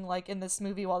doing, like, in this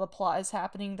movie while the plot is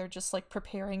happening. They're just, like,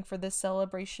 preparing for this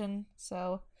celebration.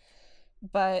 So,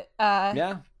 but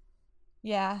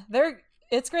yeah,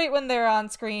 it's great when they're on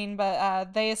screen,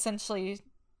 but they essentially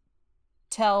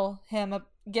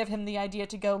give him the idea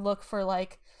to go look for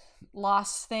like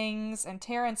lost things, and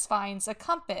Terrence finds a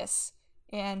compass,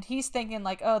 and he's thinking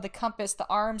like, oh, the compass, the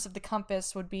arms of the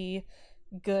compass would be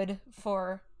good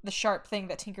for the sharp thing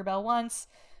that Tinkerbell wants.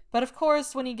 But of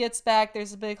course, when he gets back,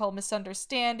 there's a big whole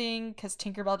misunderstanding because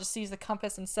Tinkerbell just sees the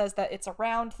compass and says that it's a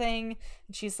round thing.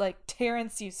 And she's like,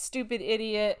 Terrence, you stupid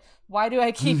idiot. Why do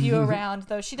I keep you around?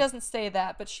 Though she doesn't say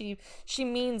that, but she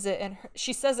means it, and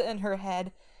she says it in her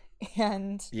head.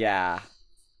 And yeah.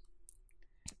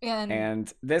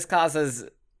 And this causes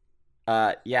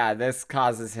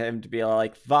him to be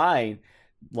like, fine.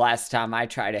 Last time I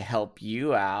try to help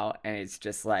you out, and it's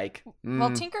just like,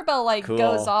 well, Tinkerbell like cool.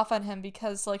 goes off on him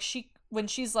because like when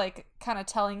she's like kind of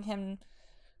telling him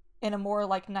in a more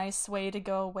like nice way to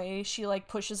go away, she like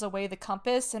pushes away the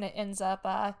compass, and it ends up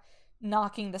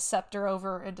knocking the scepter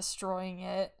over and destroying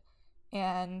it,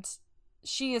 and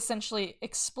she essentially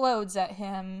explodes at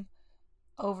him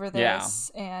over this,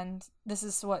 and this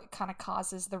is what kind of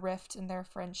causes the rift in their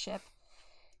friendship.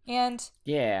 And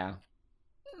yeah,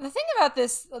 the thing about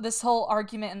this whole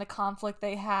argument and the conflict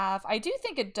they have, I do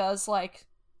think it does like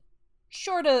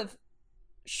sort of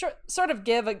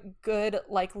give a good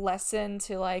like lesson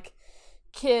to like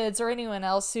kids or anyone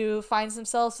else who finds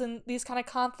themselves in these kind of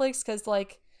conflicts, because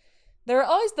like there are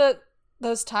always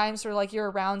those times where like you're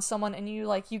around someone and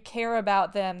you care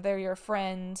about them, they're your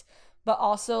friend, but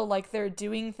also like they're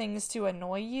doing things to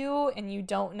annoy you and you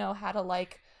don't know how to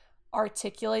like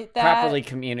articulate that properly,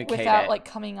 communicate without it. like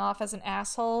coming off as an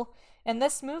asshole. And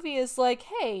this movie is like,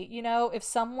 hey, if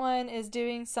someone is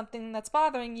doing something that's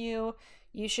bothering you,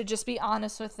 you should just be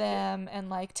honest with them and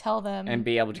like tell them and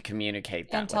be able to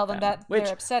communicate that and tell them that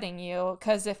they're upsetting you,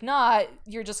 because if not,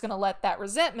 you're just gonna let that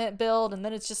resentment build, and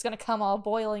then it's just gonna come all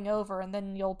boiling over, and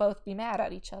then you'll both be mad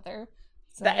at each other.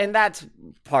 So. And that's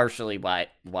partially why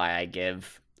I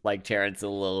give like Terrence a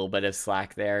little bit of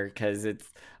slack there, because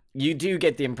you do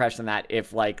get the impression that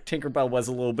if like Tinkerbell was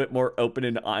a little bit more open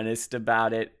and honest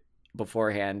about it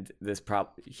beforehand,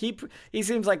 he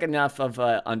seems like enough of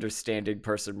a understanding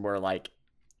person where like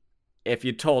if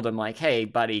you told him like, hey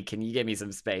buddy, can you give me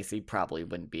some space, he probably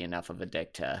wouldn't be enough of a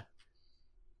dick to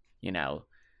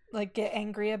like get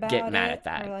angry about get mad it, at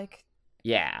that, or like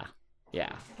yeah.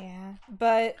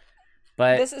 But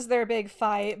this is their big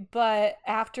fight. But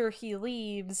after he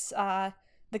leaves,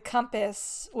 the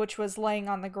compass, which was laying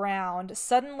on the ground,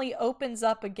 suddenly opens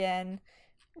up again,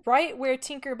 right where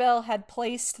Tinkerbell had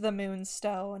placed the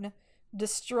Moonstone,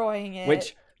 destroying it.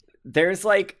 Which there's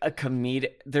like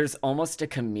there's almost a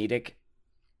comedic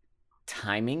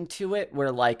timing to it,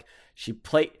 where like she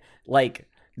played like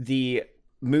the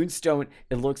Moonstone,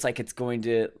 it looks like it's going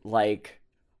to like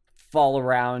fall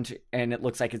around and it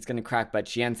looks like it's going to crack, but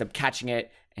she ends up catching it,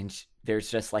 and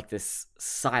there's just like this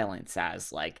silence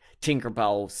as like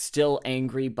Tinkerbell, still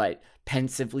angry but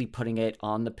pensively putting it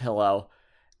on the pillow,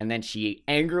 and then she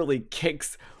angrily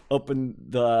kicks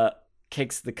the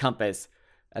compass,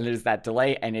 and there's that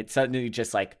delay, and it suddenly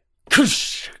just like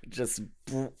just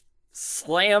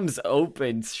slams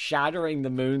open, shattering the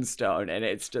Moonstone, and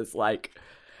it's just like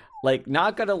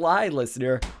not gonna lie,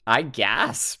 listener, I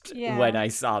gasped when I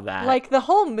saw that. Like the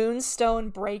whole Moonstone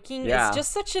breaking is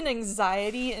just such an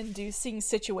anxiety-inducing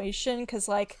situation, because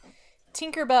like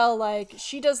Tinkerbell, like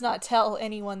she does not tell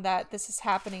anyone that this is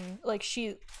happening. Like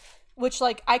which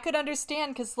like I could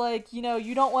understand, because like you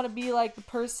don't want to be like the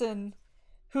person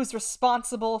who's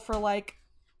responsible for like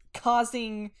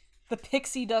causing the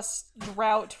pixie dust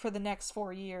drought for the next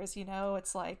 4 years.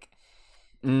 It's like.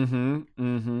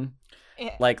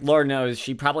 Like, Lord knows,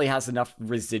 she probably has enough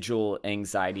residual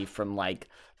anxiety from, like,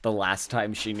 the last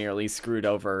time she nearly screwed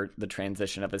over the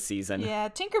transition of a season. Yeah,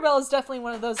 Tinkerbell is definitely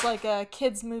one of those, like,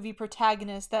 kids' movie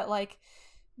protagonists that, like,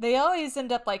 they always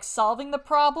end up, like, solving the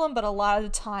problem, but a lot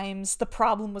of times the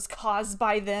problem was caused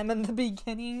by them in the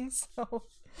beginning, so...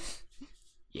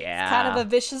 Yeah. It's kind of a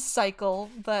vicious cycle,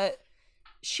 but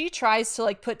she tries to,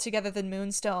 like, put together the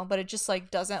Moonstone, but it just, like,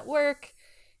 doesn't work,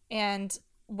 and...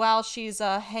 While she's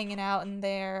hanging out in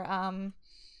there,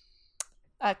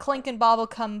 Clink and Bobble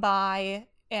come by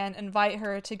and invite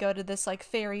her to go to this like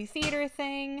fairy theater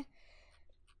thing.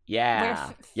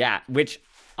 Yeah, which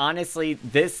honestly,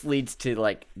 this leads to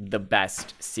like the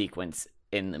best sequence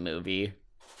in the movie,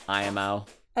 IMO.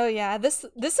 Oh yeah, this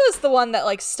is the one that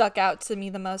like stuck out to me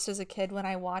the most as a kid when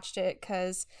I watched it,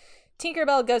 because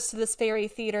Tinkerbell goes to this fairy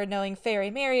theater knowing Fairy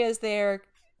Mary is there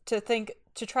to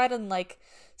try to like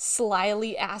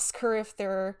slyly ask her if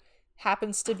there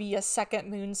happens to be a second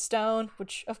Moonstone,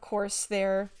 which of course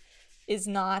there is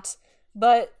not.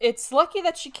 But it's lucky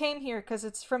that she came here, because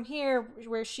it's from here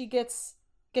where she gets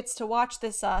to watch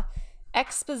this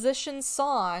exposition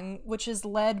song, which is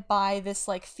led by this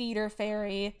like theater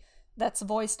fairy that's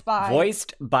voiced by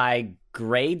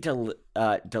Gray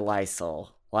Delisle.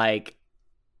 Like,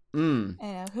 I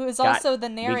know, who is also the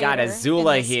narrator. We got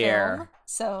Azula in this here, film,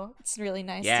 so it's really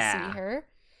nice to see her.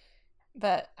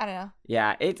 But I don't know.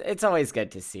 Yeah, it's always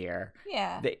good to see her.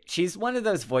 Yeah, she's one of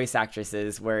those voice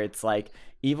actresses where it's like,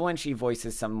 even when she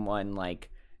voices someone like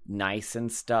nice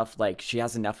and stuff, like she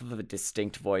has enough of a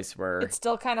distinct voice where it's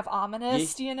still kind of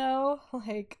ominous, you know,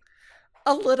 like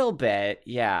a little bit.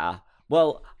 Yeah.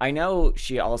 Well, I know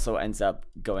she also ends up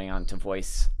going on to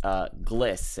voice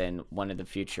Gliss in one of the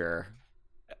future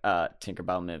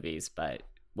Tinkerbell movies, but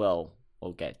we'll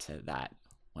get to that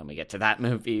when we get to that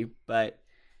movie. But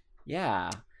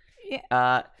yeah.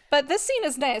 But this scene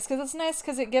is nice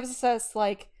because it gives us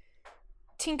like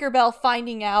Tinkerbell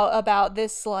finding out about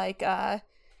this like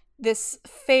this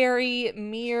fairy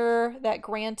mirror that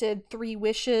granted 3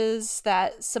 wishes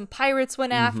that some pirates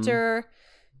went after,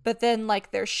 but then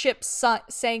like their ship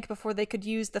sank before they could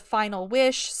use the final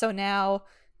wish. So now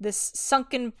this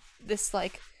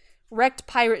like wrecked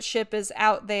pirate ship is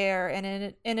out there,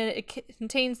 and it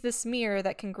contains this mirror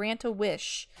that can grant a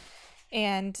wish.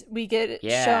 And we get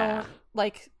shown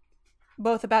like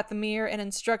both about the mirror and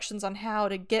instructions on how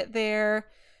to get there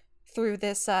through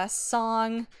this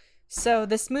song. So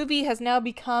this movie has now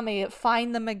become a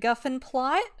find the MacGuffin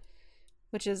plot,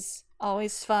 which is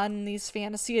always fun in these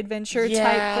fantasy adventure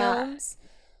type films.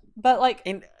 But like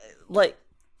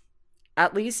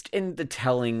at least in the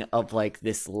telling of like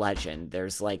this legend,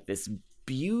 there's like this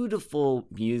beautiful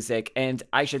music, and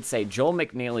I should say Joel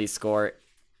McNeely's score,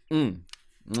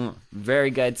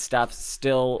 very good stuff,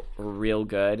 still real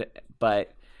good.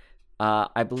 But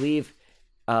I believe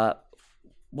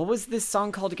what was this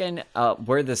song called again?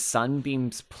 Where the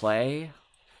Sunbeams Play?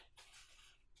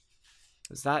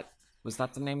 Was that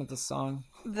the name of the song?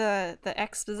 The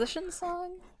exposition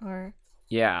song? Or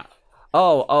yeah.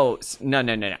 Oh,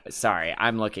 no. Sorry,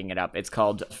 I'm looking it up. It's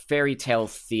called Fairy Tale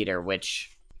Theater,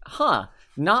 which,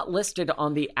 not listed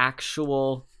on the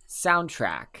actual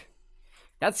soundtrack.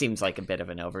 That seems like a bit of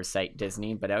an oversight,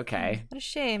 Disney, but okay. What a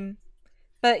shame.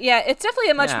 But yeah, it's definitely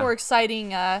a much more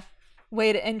exciting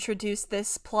way to introduce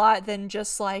this plot than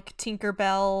just like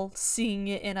Tinkerbell seeing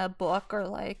it in a book or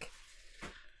like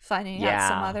finding out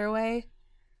some other way.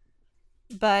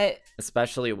 But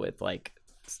especially with like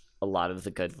a lot of the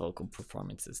good vocal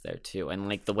performances there too, and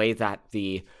like the way that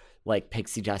the like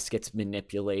pixie dust gets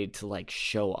manipulated to like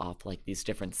show off like these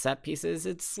different set pieces,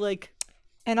 it's like,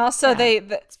 and also they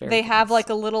have like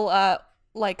a little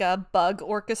like a bug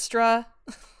orchestra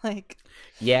like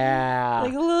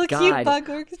like a little cute bug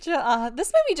orchestra.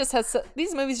 These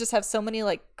movies just have so many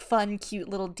like fun cute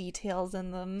little details in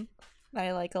them that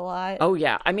I like a lot. Oh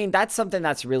yeah, I mean that's something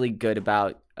that's really good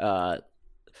about I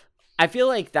feel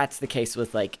like that's the case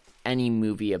with like any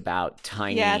movie about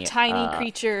tiny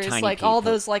creatures, tiny like people. all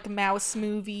those like mouse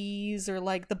movies or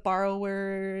like The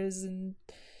Borrowers and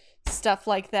stuff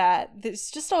like that.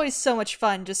 There's just always so much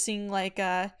fun just seeing like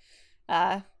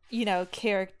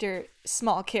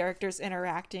small characters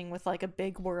interacting with like a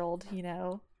big world, you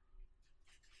know.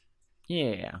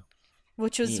 Yeah.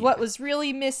 Which was what was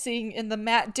really missing in the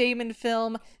Matt Damon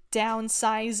film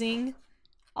Downsizing.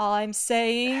 All I'm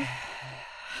saying,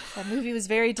 that movie was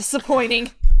very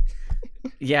disappointing.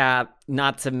 Yeah,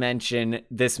 not to mention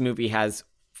this movie has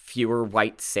fewer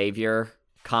white savior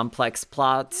complex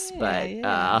plots, but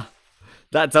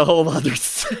that's a whole other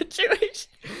situation.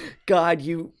 God,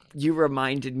 you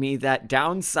reminded me that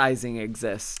Downsizing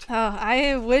exists. Oh,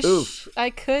 I wish I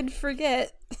could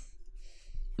forget.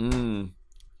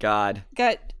 God.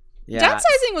 Yeah.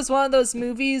 Downsizing was one of those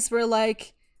movies where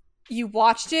like you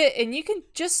watched it and you can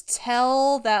just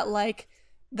tell that like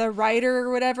the writer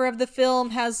or whatever of the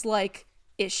film has like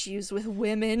issues with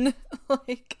women.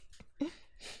 Like,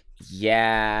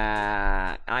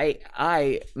 yeah, I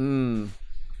don't.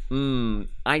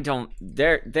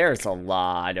 There's a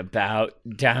lot about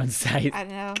downsizing. I don't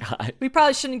know. God. We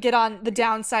probably shouldn't get on the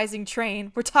downsizing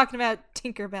train. We're talking about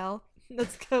Tinkerbell.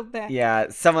 Let's go back. Yeah,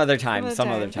 some other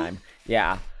time.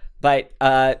 Yeah, but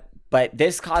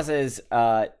this causes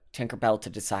Tinkerbell to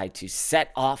decide to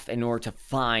set off in order to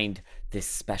find this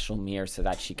special mirror so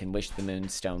that she can wish the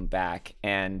Moonstone back,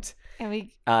 and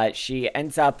she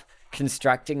ends up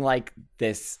constructing like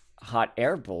this hot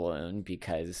air balloon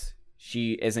because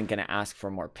she isn't going to ask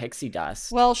for more pixie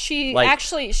dust. Well, she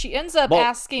ends up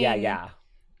asking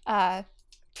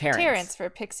Terrence for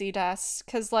pixie dust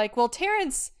because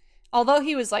Terrence, although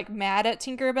he was like mad at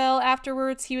Tinkerbell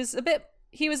afterwards, he was a bit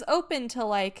he was open to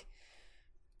like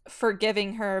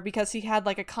forgiving her because he had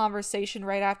like a conversation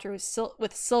right after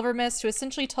with Silver Mist, who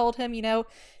essentially told him, you know,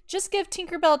 just give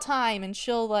Tinkerbell time and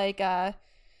she'll like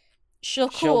she'll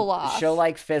cool off. She'll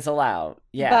like fizzle out.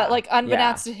 Yeah. But like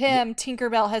unbeknownst to him,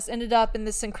 Tinkerbell has ended up in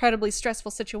this incredibly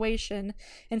stressful situation,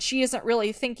 and she isn't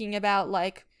really thinking about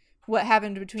like what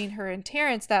happened between her and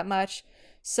Terrence that much.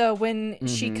 So when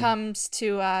she comes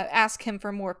to ask him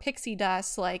for more pixie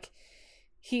dust, like,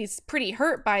 he's pretty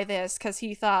hurt by this because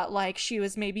he thought like she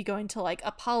was maybe going to like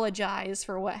apologize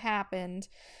for what happened,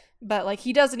 but like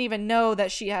he doesn't even know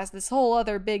that she has this whole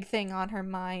other big thing on her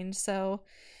mind. So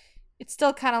it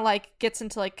still kind of like gets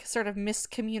into like sort of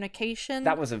miscommunication.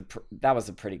 That was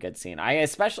a pretty good scene. I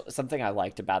especially, something I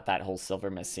liked about that whole Silver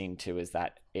Mist scene too is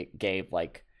that it gives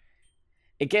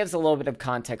a little bit of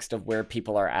context of where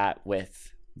people are at with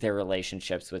their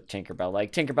relationships with Tinkerbell.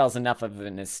 Like, Tinkerbell's enough of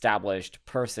an established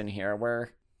person here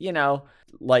where, you know,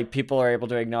 like, people are able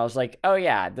to acknowledge, like, oh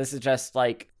yeah, this is just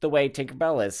like the way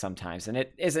Tinkerbell is sometimes, and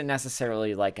it isn't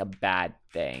necessarily like a bad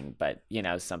thing, but, you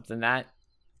know, something that,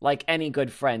 like any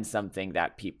good friend, something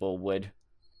that people would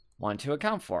want to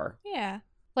account for. Yeah,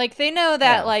 like, they know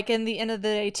that like in the end of the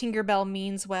day, Tinkerbell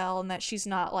means well, and that she's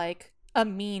not like a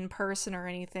mean person or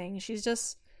anything. She's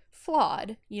just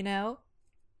flawed, you know?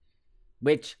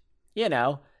 Which, you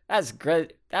know, that's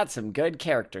good. That's some good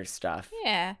character stuff.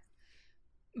 Yeah.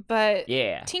 But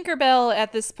Tinkerbell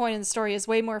at this point in the story is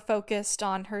way more focused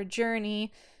on her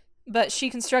journey, but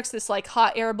she constructs this like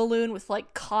hot air balloon with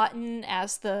like cotton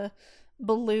as the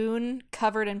balloon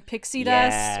covered in pixie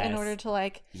dust in order to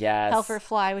like help her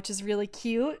fly, which is really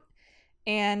cute.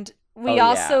 And we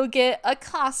also get a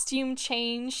costume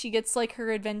change. She gets like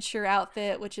her adventure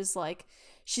outfit, which is like,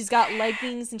 she's got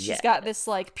leggings and she's got this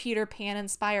like Peter Pan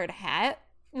inspired hat,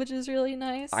 which is really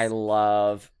nice. I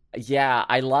love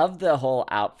the whole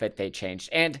outfit they changed.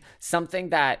 And something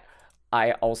that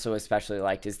I also especially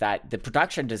liked is that the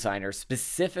production designer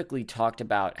specifically talked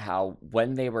about how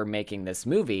when they were making this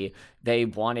movie, they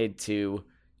wanted to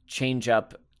change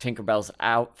up Tinkerbell's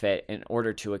outfit in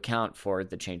order to account for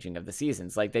the changing of the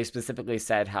seasons. Like, they specifically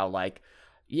said how, like,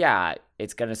 yeah,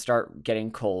 it's going to start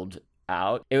getting cold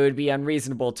out. It would be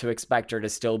unreasonable to expect her to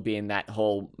still be in that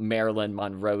whole Marilyn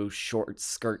Monroe short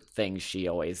skirt thing she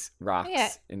always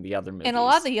rocks in the other movies. And a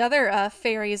lot of the other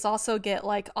fairies also get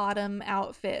like autumn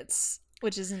outfits,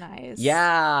 which is nice.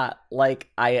 Yeah, like,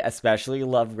 I especially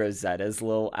love Rosetta's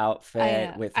little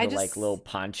outfit with the like little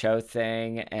poncho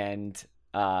thing, and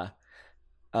oh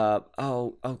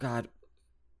god,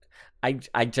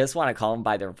 I just want to call them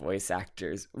by their voice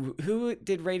actors. Who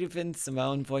did Raven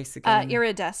Simone voice again?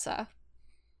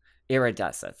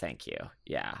 Iridessa, thank you.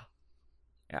 Yeah,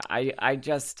 I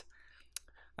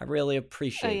really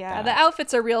appreciate that. The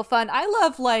outfits are real fun. I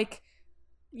love, like,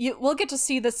 we'll get to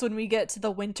see this when we get to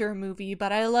the winter movie,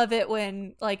 but I love it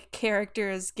when like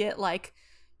characters get like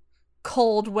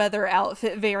cold weather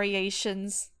outfit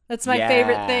variations. That's my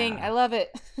favorite thing. I love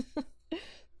it.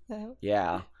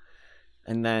 Yeah.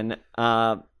 And then,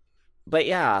 but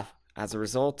yeah, as a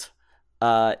result,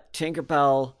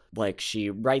 Tinkerbell, like, she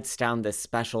writes down this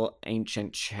special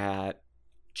ancient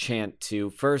chant to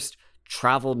first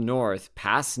travel north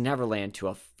past Neverland to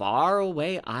a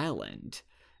faraway island,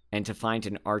 and to find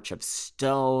an arch of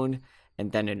stone,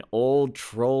 and then an old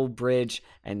troll bridge,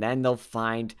 and then they'll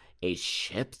find a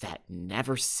ship that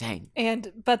never sank.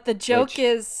 But the joke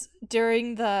is,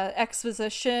 during the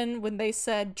exposition, when they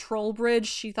said troll bridge,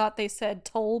 she thought they said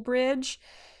toll bridge.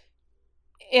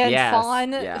 And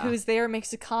Fawn, who's there,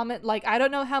 makes a comment like, I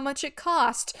don't know how much it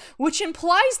cost, which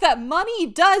implies that money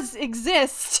does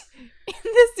exist in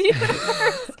this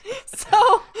universe.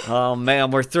 So, oh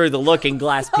man, we're through the looking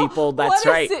glass, people. That's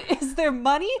right. Is there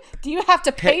money? Do you have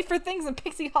to pay for things in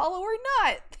Pixie Hollow or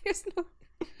not? There's no.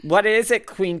 What is it,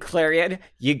 Queen Clarion?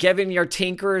 You giving your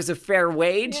tinkerers a fair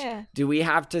wage? Yeah. Do we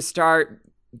have to start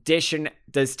dishing?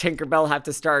 Does Tinkerbell have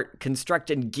to start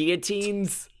constructing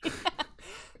guillotines?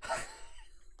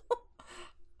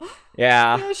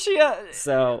 Yeah. She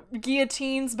so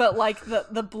guillotines, but like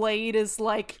the blade is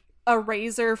like a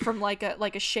razor from like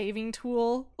a shaving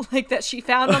tool, like that she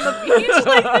found on the beach.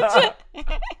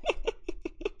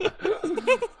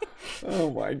 Like, oh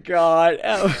my god.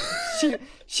 Oh.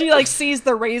 She like sees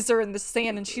the razor in the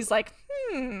sand and she's like,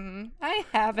 I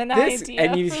have an idea.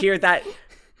 And you hear that,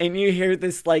 and you hear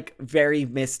this like very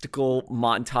mystical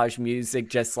montage music,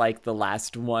 just like the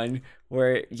last one,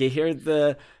 where you hear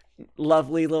the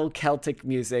lovely little Celtic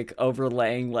music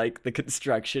overlaying like the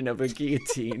construction of a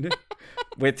guillotine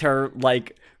with her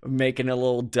like making a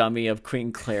little dummy of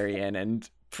Queen Clarion and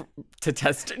to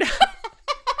test it out.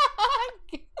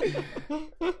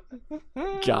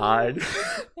 God.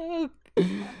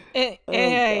 Anyway,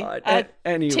 God.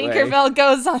 Anyway. Tinkerbell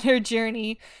goes on her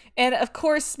journey. And of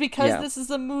course, because Yeah. this is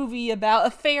a movie about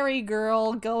a fairy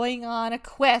girl going on a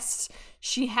quest,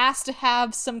 she has to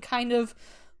have some kind of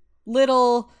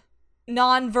little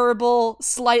nonverbal,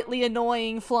 slightly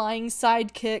annoying flying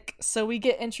sidekick. So we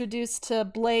get introduced to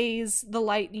Blaze the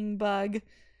lightning bug.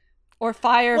 Or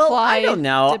Firefly. Well, I don't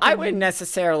know. I depending- wouldn't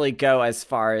necessarily go as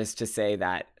far as to say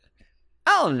that.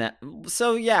 I don't know.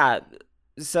 So, yeah.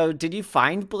 So, did you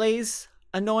find Blaze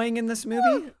annoying in this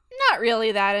movie? Not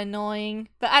really that annoying,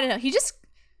 but I don't know. He just,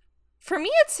 for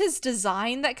me, it's his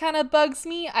design that kind of bugs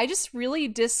me. I just really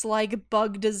dislike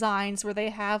bug designs where they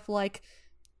have like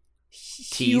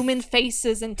human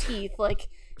faces and teeth. Like,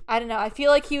 I don't know. I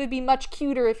feel like he would be much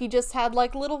cuter if he just had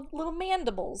like little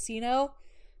mandibles. You know,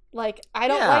 like I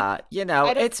don't like. You know,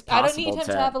 it's possible I don't need him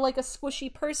to have like a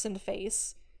squishy person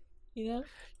face. You know.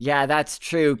 Yeah, that's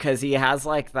true, because he has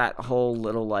like that whole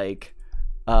little like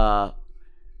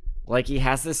he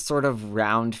has this sort of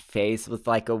round face with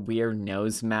like a weird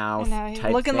nose mouth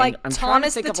type looking thing. like I'm trying to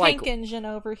Thomas think the of, Tank like, Engine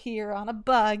over here on a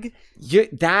bug.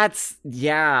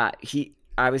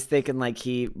 I was thinking like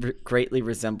he greatly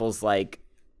resembles like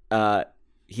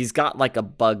he's got like a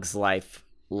Bug's Life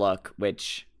look,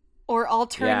 which Or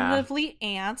alternatively,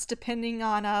 ants, depending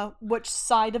on which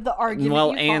side of the argument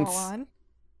Well, you ants- fall on.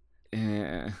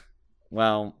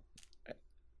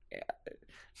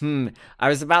 I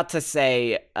was about to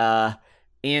say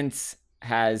Ants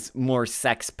has more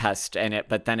sex pest in it,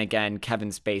 but then again, Kevin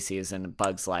Spacey is in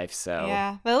Bug's Life, so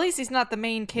Yeah, but at least he's not the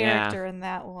main character in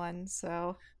that one,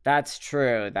 so. that's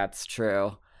true.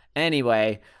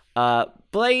 Anyway,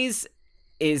 Blaze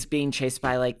is being chased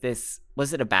by like this.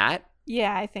 Was it a bat?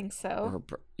 Yeah, I think so.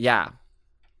 Yeah,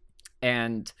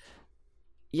 and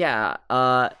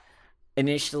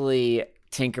initially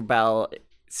Tinkerbell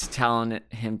is telling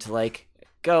him to like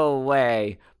go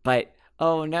away, but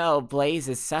oh no, Blaze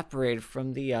is separated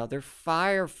from the other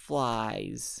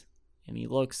fireflies, and he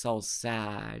looks all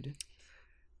sad.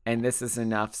 And this is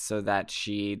enough so that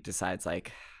she decides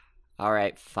like, all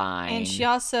right, fine. And she you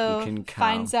also can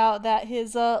finds come. out that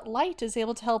his light is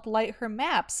able to help light her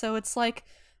map, so it's like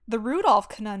the Rudolph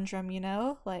conundrum, you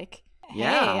know? Like,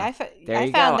 Yeah, hey, there I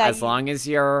you found go. that as long as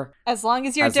your as long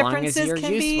as your as long as differences you're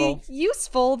can useful. be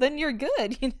useful, then you're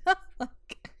good, you know?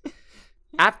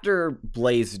 After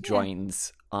Blaze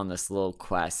joins on this little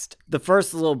quest, the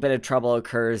first little bit of trouble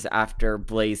occurs after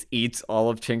Blaze eats all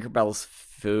of Tinkerbell's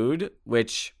food,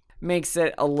 which makes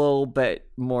it a little bit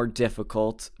more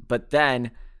difficult. But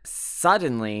then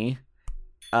suddenly,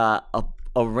 a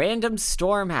random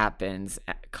storm happens,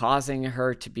 causing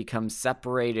her to become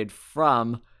separated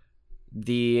from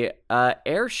the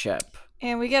airship.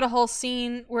 And we get a whole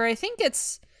scene where I think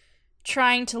it's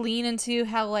trying to lean into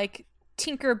how, like,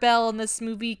 Tinkerbell in this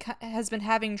movie has been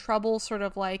having trouble sort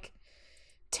of, like,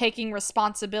 taking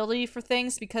responsibility for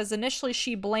things, because initially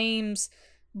she blames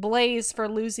Blaze for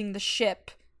losing the ship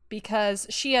because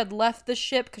she had left the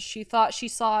ship because she thought she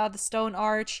saw the stone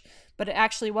arch, but it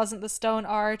actually wasn't the stone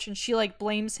arch, and she, like,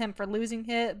 blames him for losing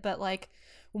it, but, like,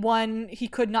 one, he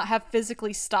could not have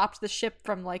physically stopped the ship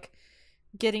from, like,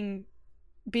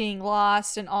 being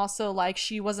lost, and also like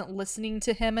she wasn't listening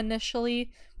to him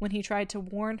initially when he tried to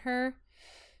warn her.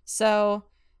 So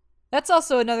that's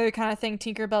also another kind of thing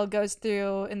Tinkerbell goes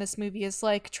through in this movie, is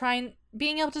like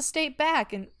being able to step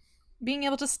back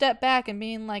and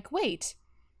being like, wait,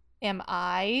 am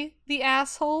I the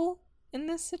asshole in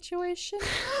this situation?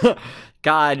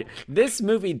 God, this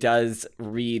movie does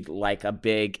read like a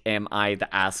big "Am I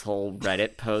the asshole?"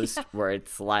 Reddit post where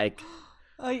it's like,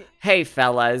 hey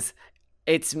fellas,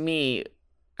 it's me.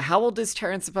 How old is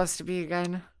Terrence supposed to be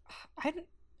again? I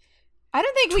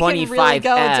don't think we can really go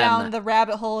 25M. down the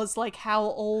rabbit hole as like how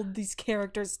old these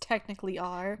characters technically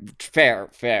are. Fair.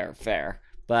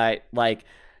 But like,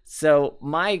 so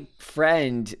my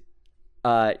friend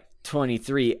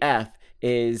 23F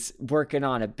is working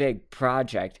on a big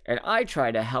project, and I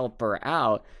try to help her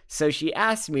out, so she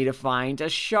asked me to find a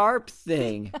sharp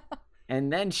thing.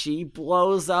 And then she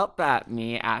blows up at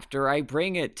me after I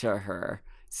bring it to her,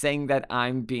 saying that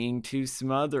I'm being too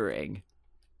smothering.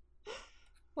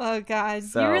 Oh God,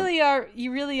 So-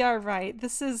 you really are right.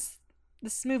 This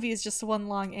movie is just one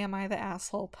long "Am I the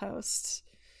asshole?" post,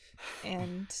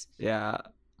 Yeah.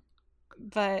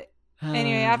 but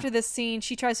anyway, after this scene,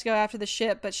 she tries to go after the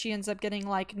ship, but she ends up getting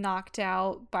like knocked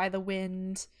out by the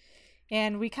wind,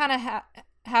 and we kind of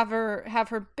have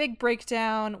her big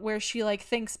breakdown where she like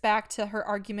thinks back to her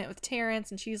argument with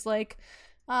Terrence, and she's like,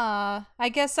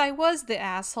 I guess I was the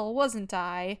asshole, wasn't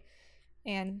I?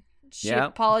 And she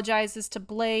apologizes to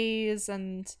Blaze,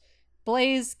 and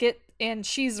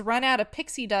she's run out of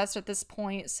pixie dust at this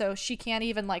point, so she can't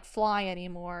even like fly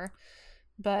anymore.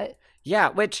 But yeah,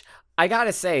 which I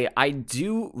gotta say, I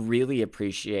do really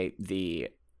appreciate the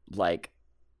like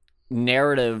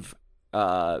narrative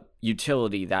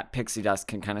utility that pixie dust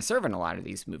can kind of serve in a lot of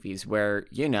these movies, where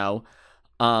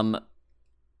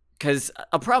because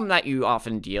a problem that you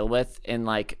often deal with in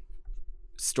like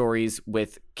stories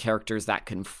with characters that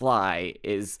can fly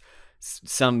is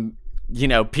some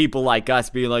people like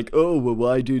us being like, oh, well,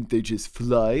 why didn't they just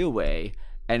fly away?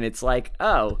 And it's like,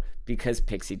 oh, because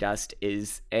pixie dust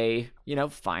is a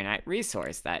finite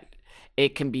resource, that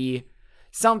it can be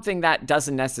something that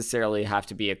doesn't necessarily have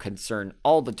to be a concern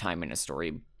all the time in a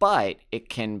story, but it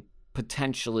can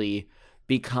potentially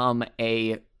become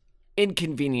a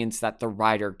inconvenience that the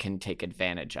writer can take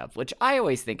advantage of, which I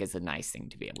always think is a nice thing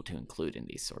to be able to include in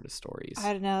these sort of stories.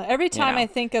 I don't know. Every time I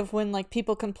think of when like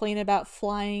people complain about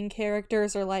flying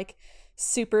characters or like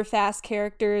super fast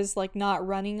characters like not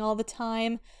running all the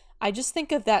time, I just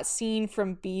think of that scene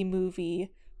from B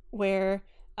Movie where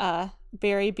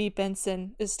Barry B.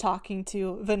 Benson is talking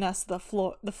to Vanessa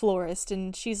the florist,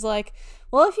 and she's like,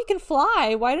 well, if you can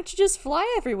fly, why don't you just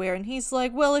fly everywhere? And he's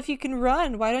like, well, if you can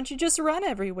run, why don't you just run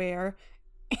everywhere?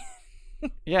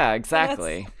 Yeah,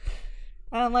 exactly.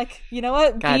 And I'm like, you know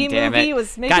what? God B Movie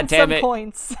was making some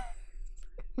points.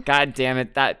 God damn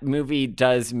it. That movie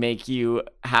does make you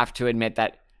have to admit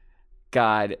that,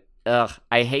 God,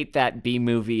 I hate that B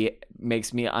Movie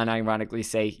makes me unironically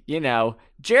say,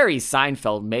 Jerry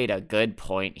Seinfeld made a good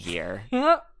point here.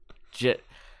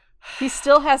 He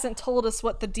still hasn't told us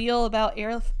what the deal about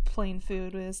airplane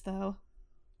food is, though.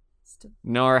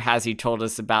 Nor has he told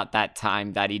us about that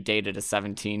time that he dated a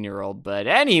 17-year-old. But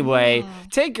anyway,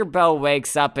 Tinkerbell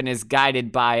wakes up and is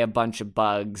guided by a bunch of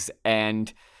bugs.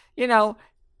 And,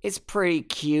 it's pretty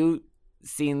cute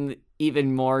seeing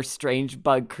even more strange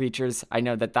bug creatures. I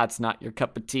know that that's not your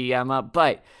cup of tea, Emma,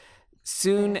 but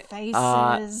soon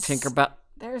Tinkerbell...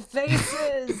 Their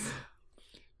faces!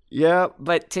 Yeah,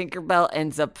 but Tinkerbell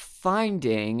ends up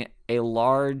finding a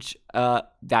large,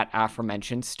 that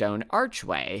aforementioned stone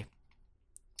archway.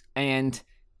 And,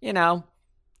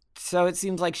 so it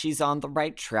seems like she's on the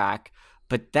right track.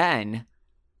 But then,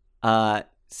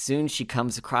 soon she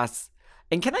comes across...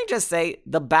 And can I just say,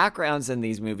 the backgrounds in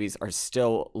these movies are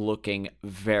still looking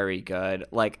very good.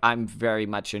 Like, I'm very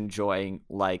much enjoying,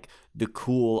 like, the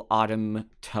cool autumn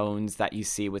tones that you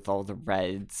see with all the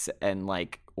reds and,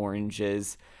 like,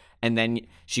 oranges. And then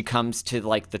she comes to,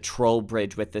 like, the troll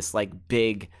bridge with this, like,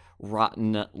 big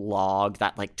rotten log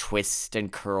that, like, twists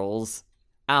and curls.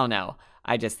 I don't know.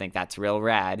 I just think that's real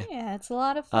rad. Yeah, it's a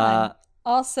lot of fun.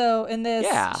 Also, in this,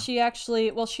 she had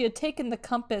taken the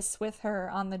compass with her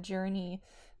on the journey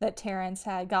that Terrence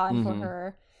had gotten for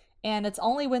her. And it's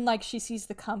only when, like, she sees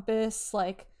the compass,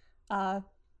 like, broken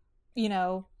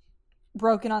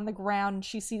on the ground, and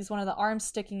she sees one of the arms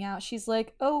sticking out. She's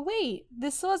like, oh, wait,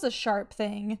 this was a sharp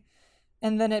thing.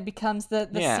 And then it becomes the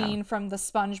scene from the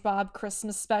SpongeBob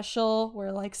Christmas special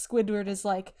where, like, Squidward is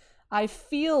like, I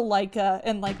feel like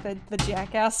and, like, the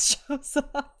jackass shows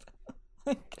up.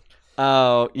 Like...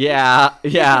 Oh, yeah.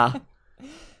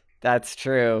 That's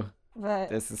true. But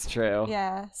this is true.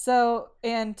 Yeah. So,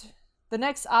 and the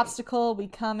next obstacle we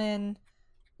come in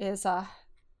is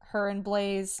her and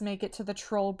Blaze make it to the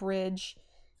troll bridge,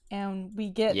 and we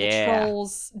get the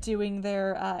trolls doing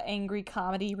their angry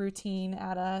comedy routine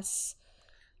at us.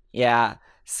 Yeah.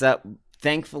 So,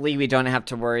 thankfully, we don't have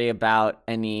to worry about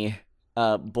any...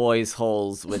 boys'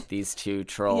 holes with these two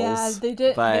trolls. Yeah, they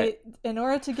did. But in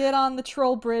order to get on the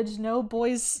troll bridge, no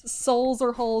boys' souls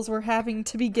or holes were having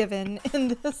to be given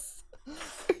in this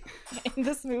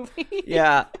movie.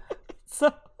 Yeah.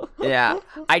 So. Yeah,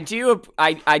 I do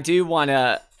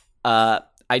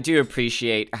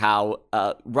appreciate how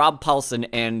Rob Paulson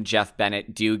and Jeff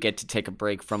Bennett do get to take a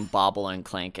break from Bobble and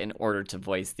Clank in order to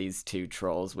voice these two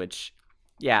trolls, which,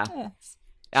 I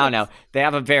don't know. They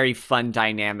have a very fun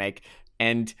dynamic.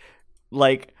 And,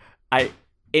 like,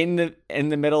 in the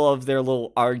middle of their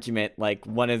little argument, like,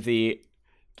 one of the,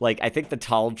 like, I think the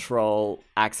tall troll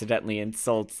accidentally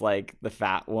insults, like, the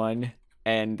fat one,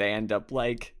 and they end up,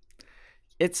 like,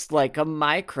 it's like a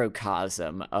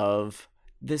microcosm of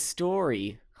the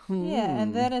story. Yeah,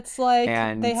 and then it's like,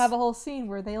 they have a whole scene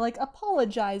where they, like,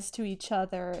 apologize to each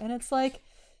other, and it's like,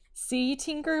 see,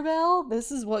 Tinkerbell,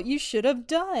 this is what you should have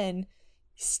done.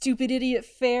 Stupid idiot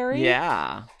fairy.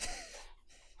 Yeah.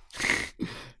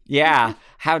 Yeah.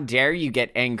 How dare you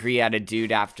get angry at a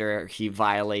dude after he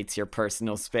violates your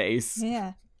personal space?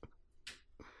 Yeah.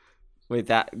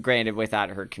 without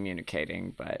her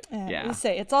communicating, but yeah. We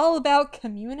say it's all about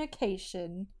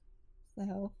communication.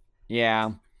 So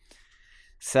Yeah.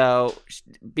 So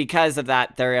because of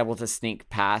that, they're able to sneak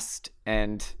past,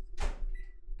 and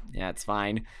yeah, it's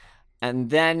fine. And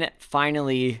then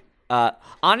finally,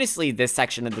 honestly, this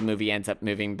section of the movie ends up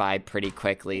moving by pretty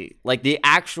quickly. Like the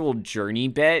actual journey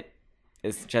bit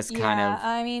is just kind of.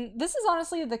 I mean, this is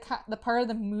honestly the part of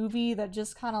the movie that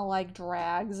just kind of like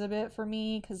drags a bit for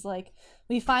me, because like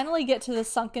we finally get to the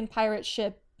sunken pirate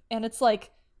ship, and it's like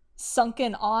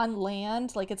sunken on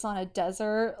land, like it's on a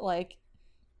desert, like.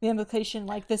 The implication,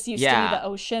 like, this used to be the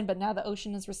ocean, but now the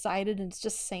ocean is receded and it's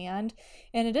just sand.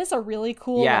 And it is a really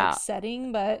cool like,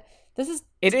 setting, but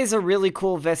it is a really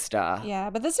cool vista. Yeah,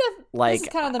 but this is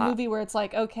kind of the movie where it's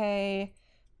like, okay,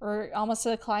 we're almost to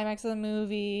the climax of the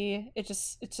movie.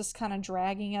 It's just kind of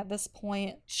dragging at this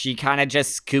point. She kind of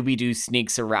just Scooby-Doo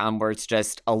sneaks around where it's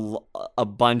just a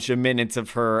bunch of minutes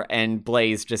of her and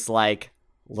Blaze just like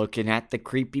looking at the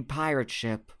creepy pirate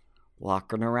ship.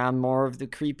 Walking around more of the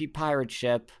creepy pirate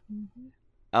ship. Mm-hmm.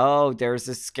 Oh, there's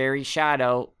a scary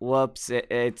shadow. Whoops,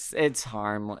 it's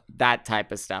harm. That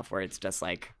type of stuff where it's just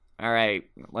like, all right,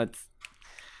 let's.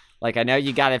 Like, I know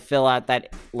you got to fill out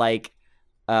that like,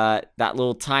 that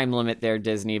little time limit there,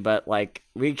 Disney, but like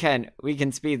we can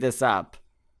speed this up.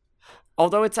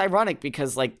 Although it's ironic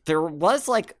because like there was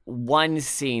like one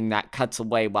scene that cuts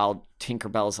away while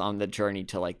Tinkerbell's on the journey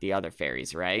to like the other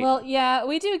fairies, right? Well, yeah,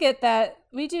 we do get that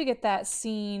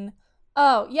scene.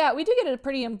 Oh, yeah, we do get a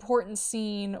pretty important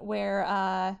scene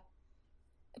where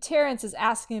Terrence is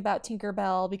asking about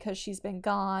Tinkerbell because she's been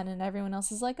gone, and everyone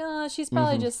else is like, oh, she's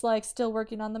probably just like still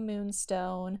working on the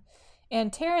Moonstone.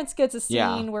 And Terrence gets a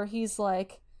scene where he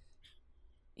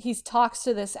talks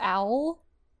to this owl.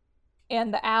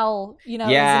 And the owl, is an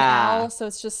owl, so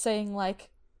it's just saying, like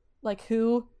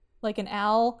who? Like an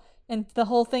owl. And the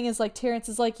whole thing is, like, Terrence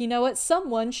is like, you know what?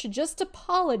 Someone should just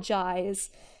apologize.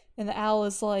 And the owl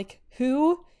is like,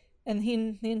 who? And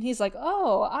he's like,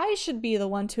 oh, I should be the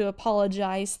one to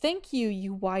apologize. Thank you,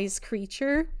 you wise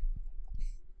creature.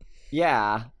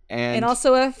 Yeah. And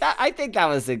also I think that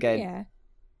was a good... Yeah.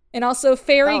 And also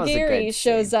Fairy Gary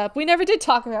shows up. We never did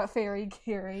talk about Fairy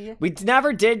Gary. We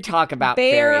never did talk about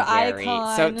Fairy Gary.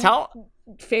 Icon, so tell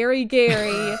Fairy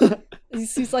Gary.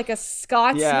 He's like a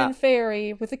Scotsman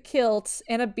fairy with a kilt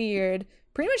and a beard.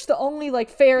 Pretty much the only like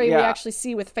fairy we actually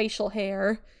see with facial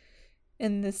hair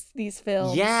in these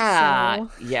films. Yeah. So.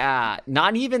 Yeah.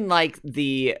 Not even like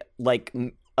the like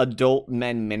adult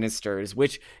men ministers,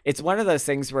 which it's one of those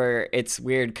things where it's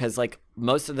weird because like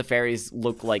most of the fairies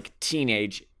look like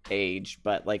teenage age,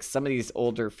 but like some of these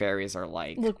older fairies are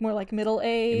like look more like middle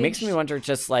age. It makes me wonder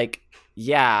just like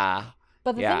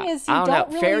but the thing is you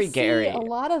don't really see a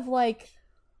lot of like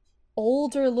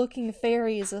older looking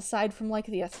fairies aside from like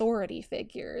the authority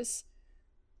figures,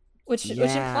 which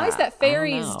implies that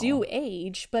fairies do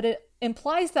age, but it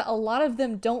implies that a lot of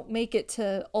them don't make it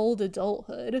to old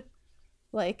adulthood.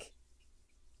 Like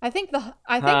I think the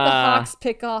Hawks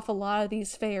pick off a lot of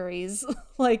these fairies.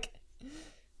 Like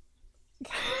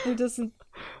there doesn't.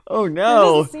 Oh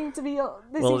no! There seems to be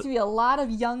a lot of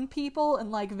young people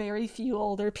and like very few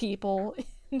older people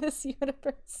in this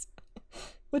universe,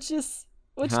 which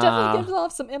definitely gives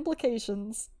off some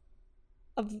implications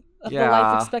of the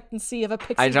life expectancy of a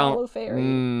Pixie Hollow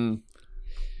fairy.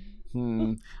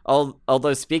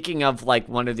 Although speaking of like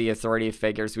one of the authority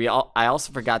figures, I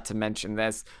also forgot to mention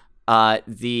this.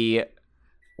 The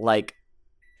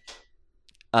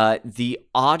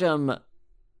Autumn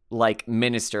like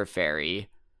minister fairy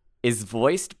is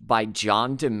voiced by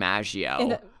John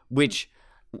DiMaggio, which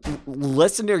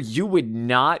listener, you would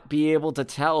not be able to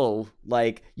tell.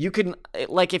 Like you can,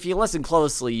 like if you listen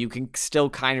closely, you can still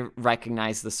kind of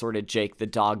recognize the sort of Jake the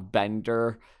Dog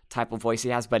Bender type of voice he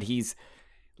has, but he's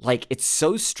like, it's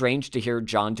so strange to hear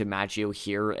John DiMaggio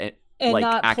here and like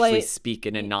actually speak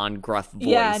in a non-gruff voice.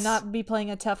 Yeah, not be playing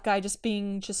a tough guy, just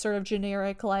being just sort of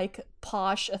generic, like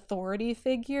posh authority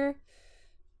figure.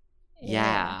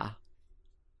 Yeah.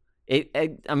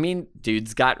 I mean,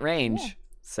 dude's got range.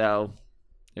 So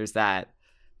there's that.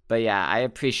 But yeah, I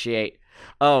appreciate.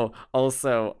 Oh,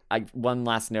 also, one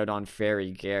last note on Fairy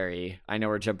Gary. I know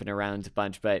we're jumping around a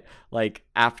bunch, but like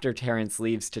after Terrence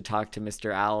leaves to talk to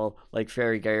Mr. Owl, like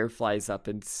Fairy Gary flies up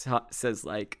and says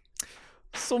like,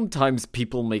 sometimes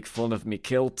people make fun of me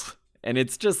kilt. And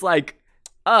it's just like,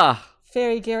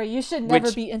 Fairy Gary, you should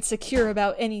never be insecure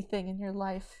about anything in your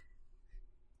life.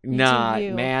 Nah,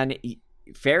 man.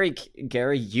 Fairy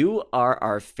Gary, you are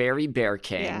our fairy bear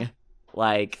king. Yeah.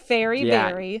 Like Fairy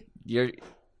Berry. You're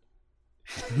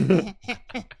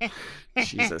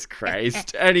Jesus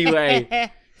Christ.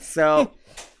 Anyway, So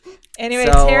Anyway,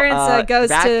 So, Terrence goes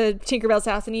back- to Tinkerbell's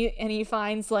house and he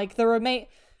finds like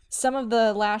some of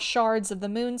the last shards of the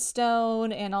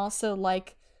Moonstone, and also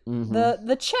like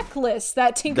the checklist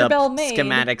that Tinkerbell the made.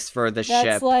 schematics for the That's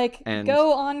ship. like, and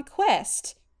go on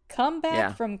quest, come back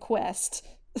Yeah. from quest.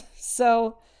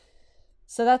 So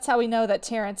that's how we know that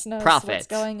Terrence knows what's Profit.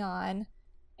 going on.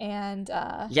 And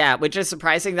Yeah, which is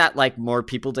surprising that like more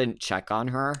people didn't check on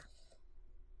her.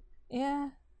 yeah.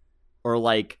 Or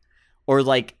like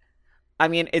I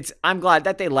mean, I'm glad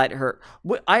that they let her.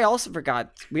 We also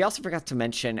forgot to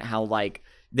mention how like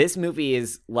this movie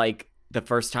is like the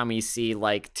first time we see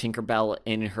like Tinkerbell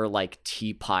in her like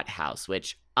teapot house,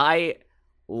 which I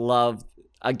love.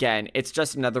 Again, it's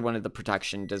just another one of the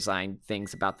production design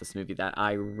things about this movie that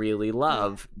I really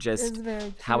love. Just It's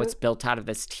very how it's cute. built out of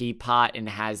this teapot and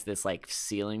has this like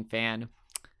ceiling fan.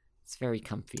 It's very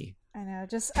comfy. I know.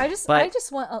 But- I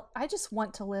just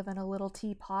want to live in a little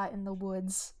teapot in the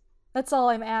woods. That's all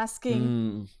I'm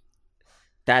asking.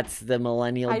 That's the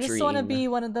millennial I dream. just want to be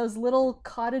one of those little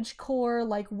cottagecore,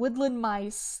 like woodland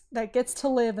mice that gets to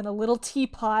live in a little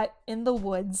teapot in the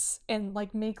woods and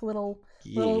like make little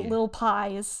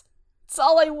pies. It's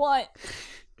all I want,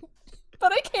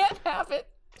 but I can't have it.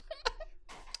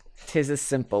 'Tis a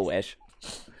simple wish.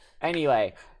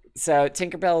 Anyway, so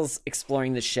Tinkerbell's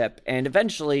exploring the ship, and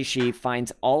eventually she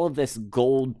finds all of this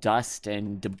gold dust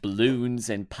and doubloons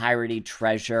and piratey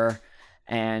treasure,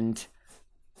 and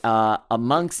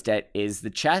amongst it is the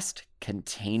chest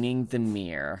containing the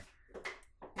mirror.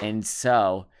 And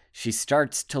so she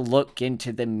starts to look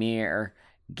into the mirror,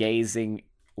 gazing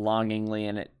longingly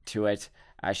into it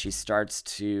as she starts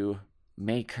to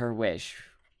make her wish.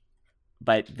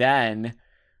 But then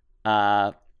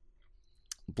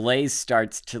Blaze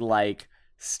starts to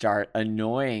start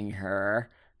annoying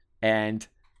her, and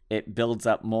it builds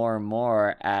up more and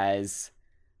more as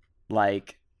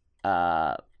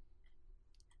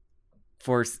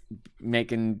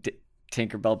making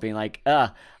Tinkerbell being like,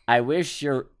 I wish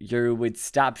you would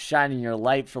stop shining your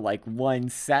light for 1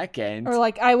 second. Or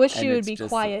like, I wish And you would it's be just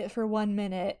quiet for 1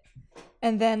 minute.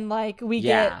 And then we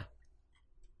yeah. get,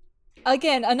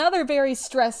 again, another very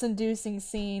stress-inducing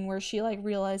scene where she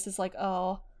realizes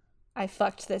oh, I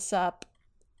fucked this up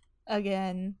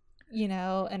again,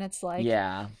 and it's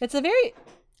Yeah. it's a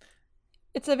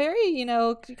very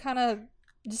kind of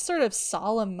just sort of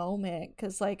solemn moment,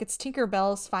 because it's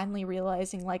Tinkerbell's finally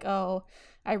realizing oh,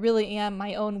 I really am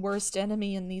my own worst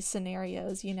enemy in these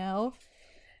scenarios,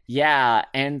 Yeah,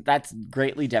 and that's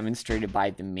greatly demonstrated by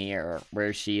the mirror,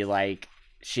 where she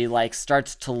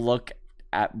starts to look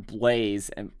at Blaze,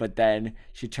 but then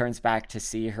she turns back to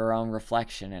see her own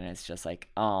reflection, and it's just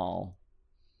oh,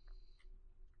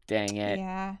 dang it.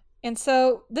 Yeah. And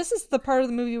so this is the part of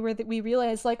the movie where we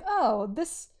realize oh,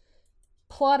 this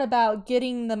plot about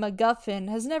getting the MacGuffin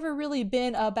has never really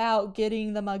been about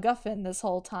getting the MacGuffin this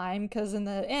whole time, because in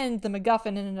the end the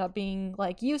MacGuffin ended up being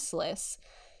useless.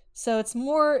 So it was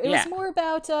more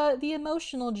about the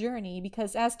emotional journey,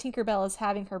 because as Tinkerbell is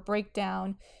having her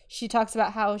breakdown, she talks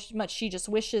about how much she just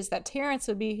wishes that Terrence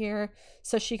would be here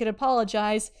so she could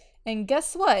apologize. And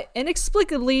guess what?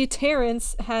 Inexplicably,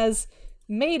 Terrence has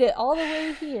made it all the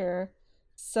way here.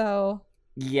 So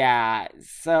Yeah,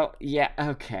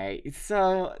 okay.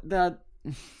 So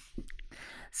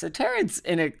Terrence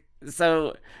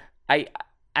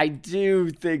I do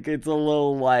think it's a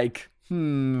little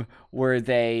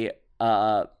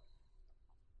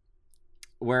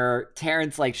where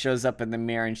Terrence shows up in the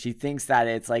mirror and she thinks that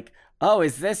it's oh,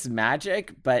 is this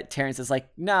magic? But Terrence is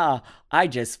nah, I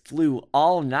just flew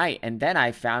all night and then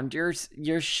I found your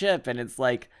ship, and it's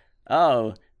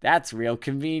oh, that's real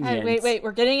convenient. Wait,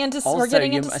 we're getting into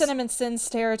Cinnamon Sins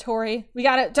territory. We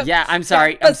got it. Yeah, I'm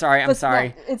sorry. I'm sorry. No,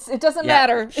 it doesn't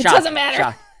matter. It doesn't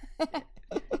matter.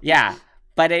 Yeah,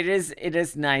 but it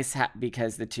is nice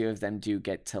because the two of them do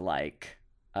get to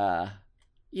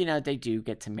they do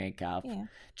get to make up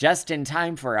just in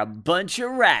time for a bunch of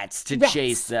rats to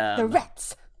chase them. The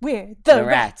rats. We're the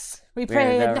rats. We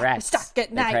pray the at night. rats. We stalk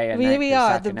at night. Pray at We night. They are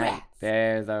stalk the at night. rats.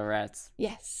 They're the rats.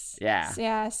 Yes. Yeah.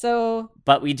 Yeah. So.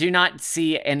 But we do not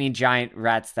see any giant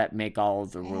rats that make all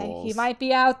of the rules. He might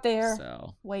be out there,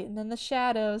 So waiting in the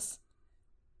shadows.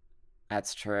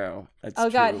 that's true.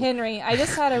 God, Henry, I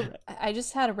just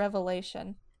had a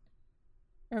revelation.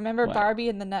 Remember What? Barbie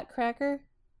and the Nutcracker?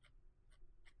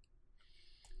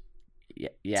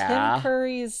 Yeah. Tim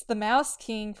Curry's The Mouse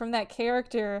King from that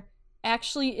character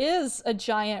actually is a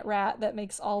giant rat that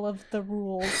makes all of the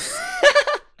rules.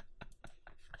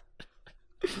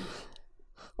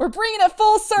 We're bringing it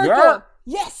full circle. Yeah.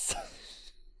 Yes.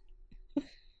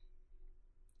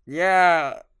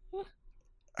 Yeah.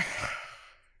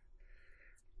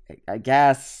 I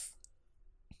guess.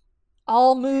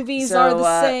 All movies are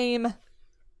the same.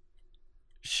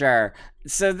 Sure.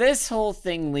 So this whole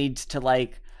thing leads to,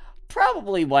 like,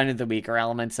 probably one of the weaker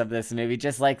elements of this movie,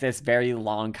 just like this very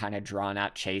long, kind of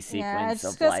drawn-out chase sequence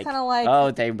of, like,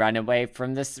 oh, they run away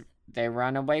from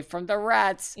the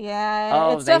rats. Yeah,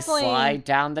 oh, it's they definitely slide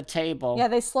down the table. Yeah,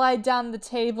 they slide down the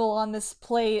table on this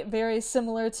plate, very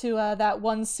similar to that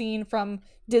one scene from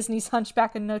Disney's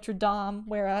Hunchback of Notre Dame,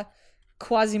 where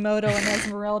Quasimodo and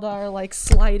Esmeralda are, like,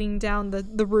 sliding down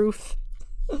the roof.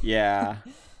 Yeah.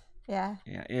 Yeah.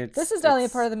 This is definitely a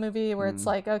part of the movie where it's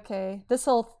like, okay, this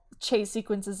whole chase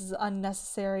sequence is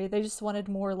unnecessary. They just wanted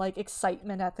more, like,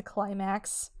 excitement at the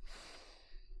climax.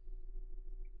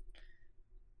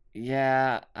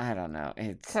 Yeah, I don't know.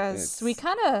 Because we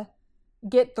kind of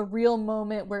get the real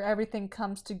moment where everything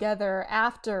comes together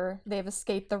after they've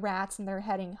escaped the rats and they're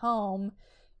heading home.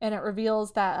 And it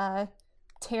reveals that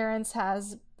Terrence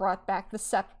has brought back the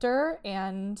scepter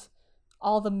and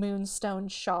all the Moonstone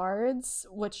shards,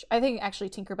 which I think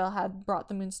actually Tinkerbell had brought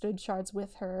the Moonstone shards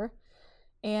with her.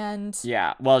 And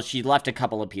yeah, well, she left a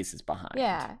couple of pieces behind.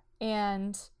 Yeah,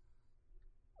 and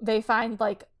they find,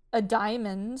 like, a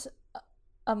diamond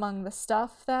among the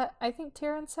stuff that I think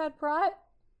Terrence had brought.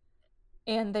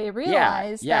 And they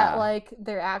realize that, like,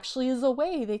 there actually is a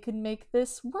way they could make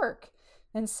this work.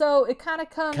 And so it kind of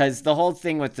comes... Because the whole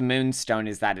thing with the Moonstone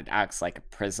is that it acts like a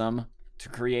prism to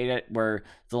create it, where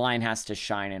the line has to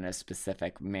shine in a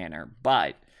specific manner.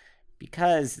 But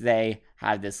because they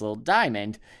have this little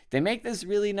diamond, they make this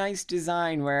really nice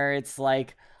design where it's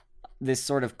like this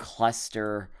sort of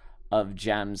cluster of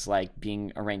gems, like,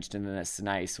 being arranged in this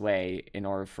nice way in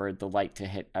order for the light to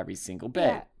hit every single bit.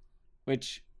 Yeah.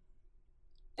 Which...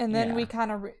 And then we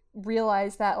kind of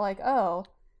realize that, like, oh,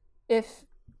 if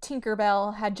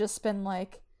Tinkerbell had just been,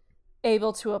 like,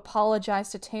 able to apologize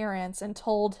to Terrence and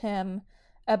told him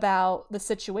about the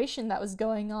situation that was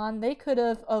going on, they could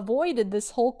have avoided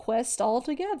this whole quest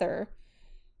altogether.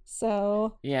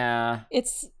 So yeah,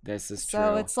 this is true.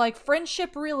 So it's like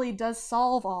friendship really does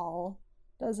solve all,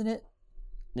 doesn't it?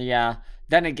 Yeah.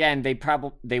 Then again,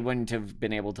 they wouldn't have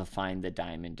been able to find the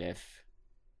diamond if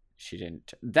she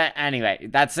didn't. Anyway,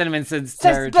 that's CinemaSins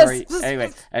territory.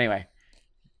 Anyway.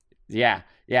 Yeah.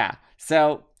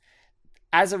 So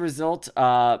as a result,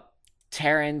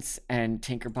 Terrence and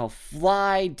Tinkerbell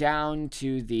fly down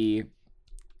to the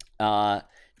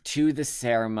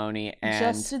ceremony,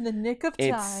 and just in the nick of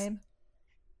time.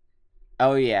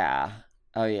 Oh yeah.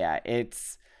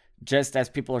 It's just as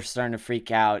people are starting to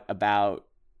freak out about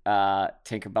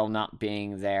Tinkerbell not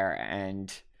being there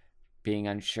and being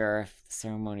unsure if the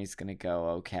ceremony's gonna go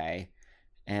okay.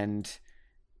 And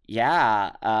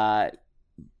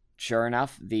sure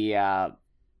enough, the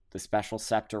special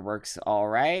scepter works all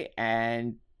right,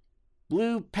 and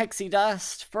blue pixie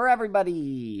dust for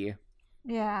everybody.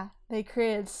 Yeah, they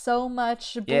created so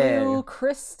much blue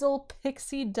crystal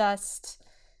pixie dust,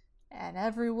 and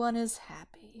everyone is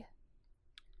happy.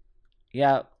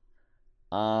 Yeah.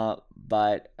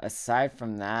 But aside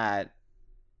from that,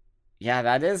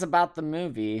 that is about the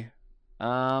movie.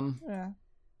 Yeah.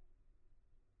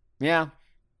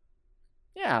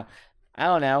 I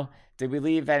don't know. Did we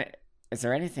leave any... Is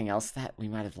there anything else that we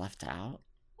might have left out?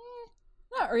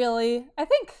 Not really. I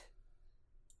think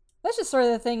that's just sort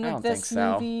of the thing with this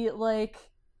movie. Like,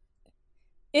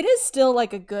 it is still,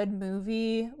 like, a good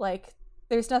movie. Like,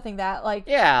 there's nothing that, like,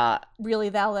 really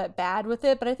that bad with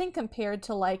it. But I think compared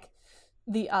to, like,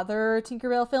 the other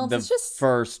Tinkerbell films, it's just...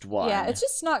 first one. Yeah, it's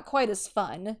just not quite as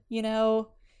fun, you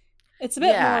know? It's a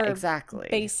bit more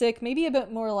basic. Maybe a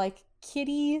bit more, like,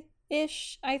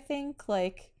 kiddie-ish, I think.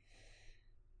 Like...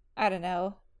 I don't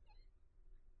know.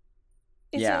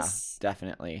 It's just,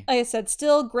 definitely. Like I said,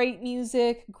 still great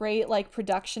music, great, like,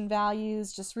 production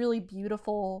values, just really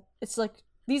beautiful. It's like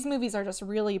these movies are just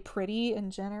really pretty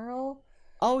in general.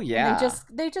 Oh yeah. And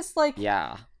they just like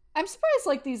I'm surprised,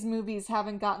 like, these movies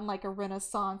haven't gotten, like, a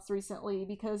renaissance recently,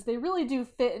 because they really do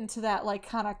fit into that, like,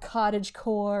 kind of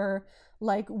cottagecore,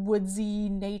 like, woodsy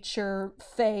nature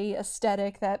fae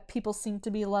aesthetic that people seem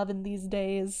to be loving these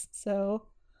days. So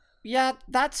yeah,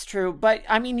 that's true. But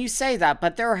I mean, you say that,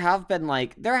 but there has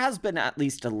been at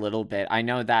least a little bit. I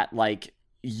know that, like,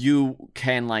 you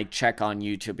can, like, check on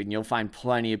YouTube and you'll find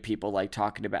plenty of people, like,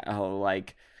 talking about how,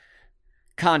 like,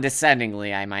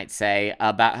 condescendingly, I might say,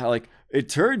 about how, like, it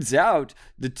turns out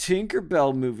the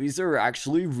Tinkerbell movies are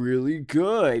actually really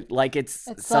good. Like, it's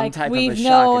some like type of a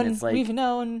shock, and it's like...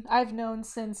 I've known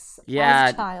since I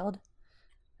was a child.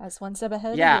 As one step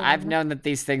ahead. Yeah, I've known that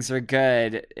these things are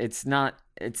good. It's not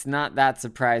that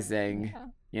surprising. Yeah.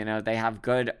 You know, they have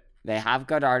good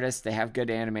artists, they have good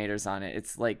animators on it.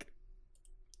 It's like,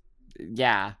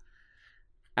 yeah.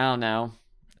 I don't know.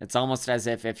 It's almost as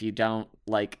if you don't,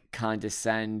 like,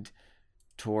 condescend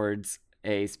towards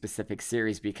a specific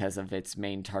series because of its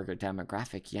main target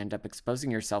demographic, you end up exposing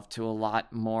yourself to a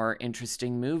lot more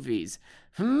interesting movies.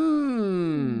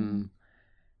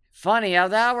 Funny how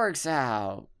that works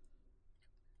out.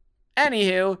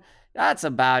 Anywho, that's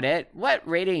about it. What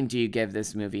rating do you give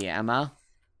this movie, Emma?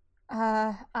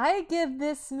 I give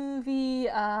this movie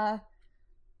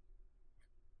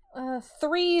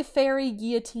 3 fairy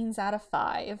guillotines out of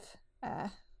 5.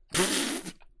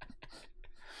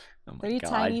 Oh my 3 God.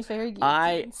 tiny fairy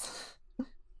guillotines.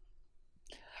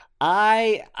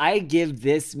 I give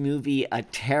this movie a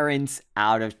Terrence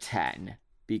out of 10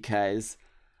 because,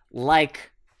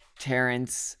 like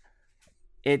Terrence,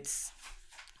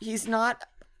 he's not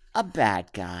a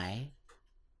bad guy.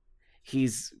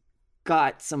 He's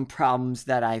got some problems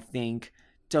that I think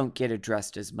don't get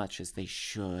addressed as much as they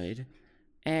should.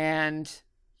 And,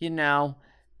 you know,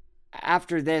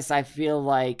 after this, I feel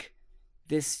like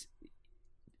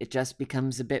it just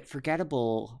becomes a bit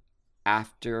forgettable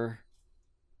after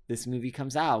this movie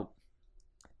comes out.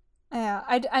 Yeah,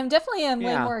 I'm definitely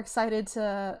way Yeah. more excited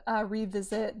to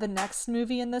revisit the next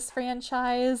movie in this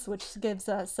franchise, which gives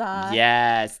us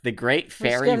Yes, the Great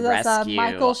Fairy which gives Rescue. us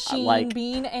Michael Sheen like,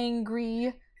 being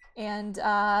angry and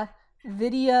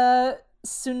Vidya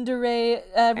Sundare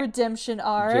redemption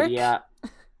arc. Vidya.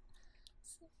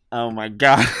 Oh my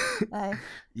God.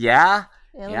 Yeah.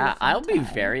 It'll be Yeah, a fun I'll be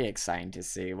time. very excited to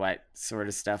see what sort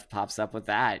of stuff pops up with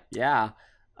that. Yeah.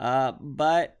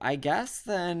 But I guess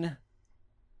then,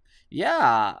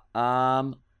 yeah.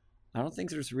 I don't think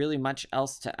there's really much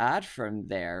else to add from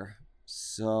there.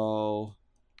 So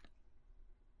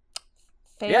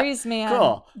Fairies, man.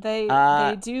 cool. They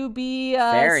do be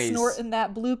fairies. snorting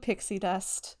that blue pixie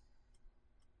dust.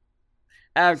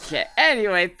 Okay,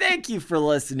 anyway, thank you for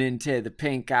listening to the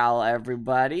Pink Owl,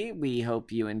 everybody. We hope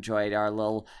you enjoyed our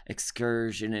little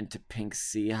excursion into Pink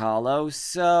Sea Hollow.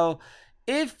 So,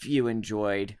 if you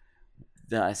enjoyed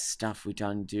the stuff we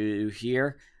done do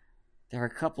here, there are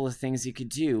a couple of things you could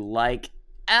do. Like,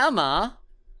 Emma,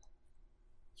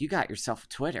 you got yourself a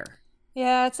Twitter.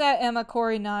 Yeah, it's at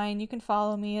EmmaCorey9. You can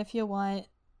follow me if you want.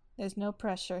 There's no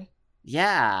pressure.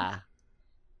 Yeah.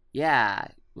 Yeah.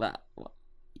 Well,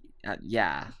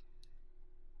 yeah.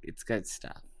 It's good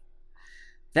stuff.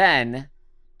 Then,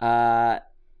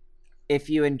 if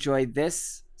you enjoyed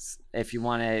this, if you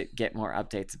want to get more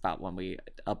updates about when we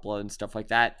upload and stuff like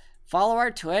that, follow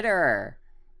our Twitter.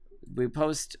 We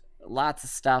post lots of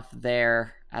stuff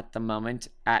there at the moment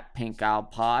at Pink Owl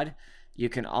Pod. You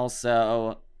can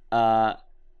also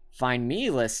find me,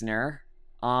 listener,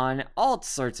 on all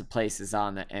sorts of places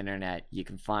on the internet. You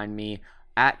can find me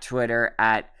at Twitter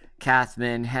at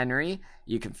Kathman Henry.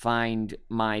 You can find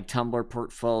my Tumblr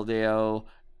portfolio,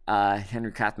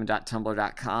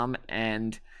 henrykathman.tumblr.com,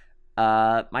 and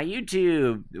my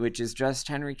YouTube, which is just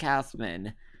Henry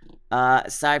Kathman.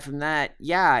 Aside from that,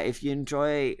 yeah, if you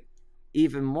enjoy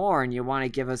even more and you want to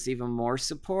give us even more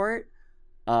support,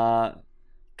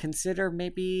 consider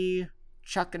maybe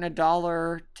chucking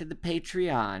 $1 to the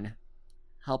Patreon.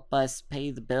 Help us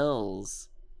pay the bills.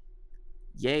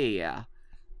 Yeah.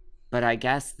 But I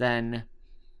guess then,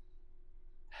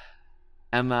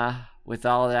 Emma, with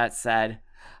all of that said,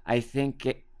 I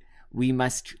think we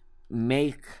must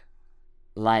make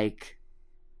like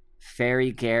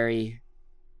Fairy Gary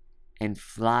and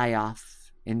fly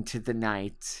off into the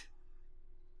night.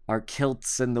 Our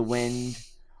kilts in the wind,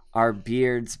 our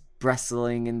beards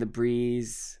bristling in the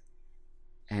breeze,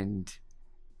 and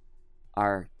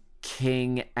our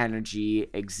king energy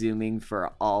exhuming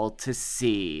for all to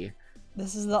see.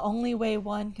 This is the only way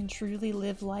one can truly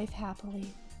live life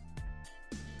happily.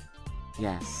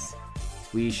 Yes,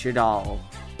 we should all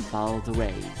follow the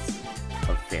ways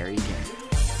of Fairy Gary.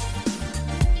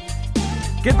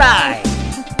 Goodbye!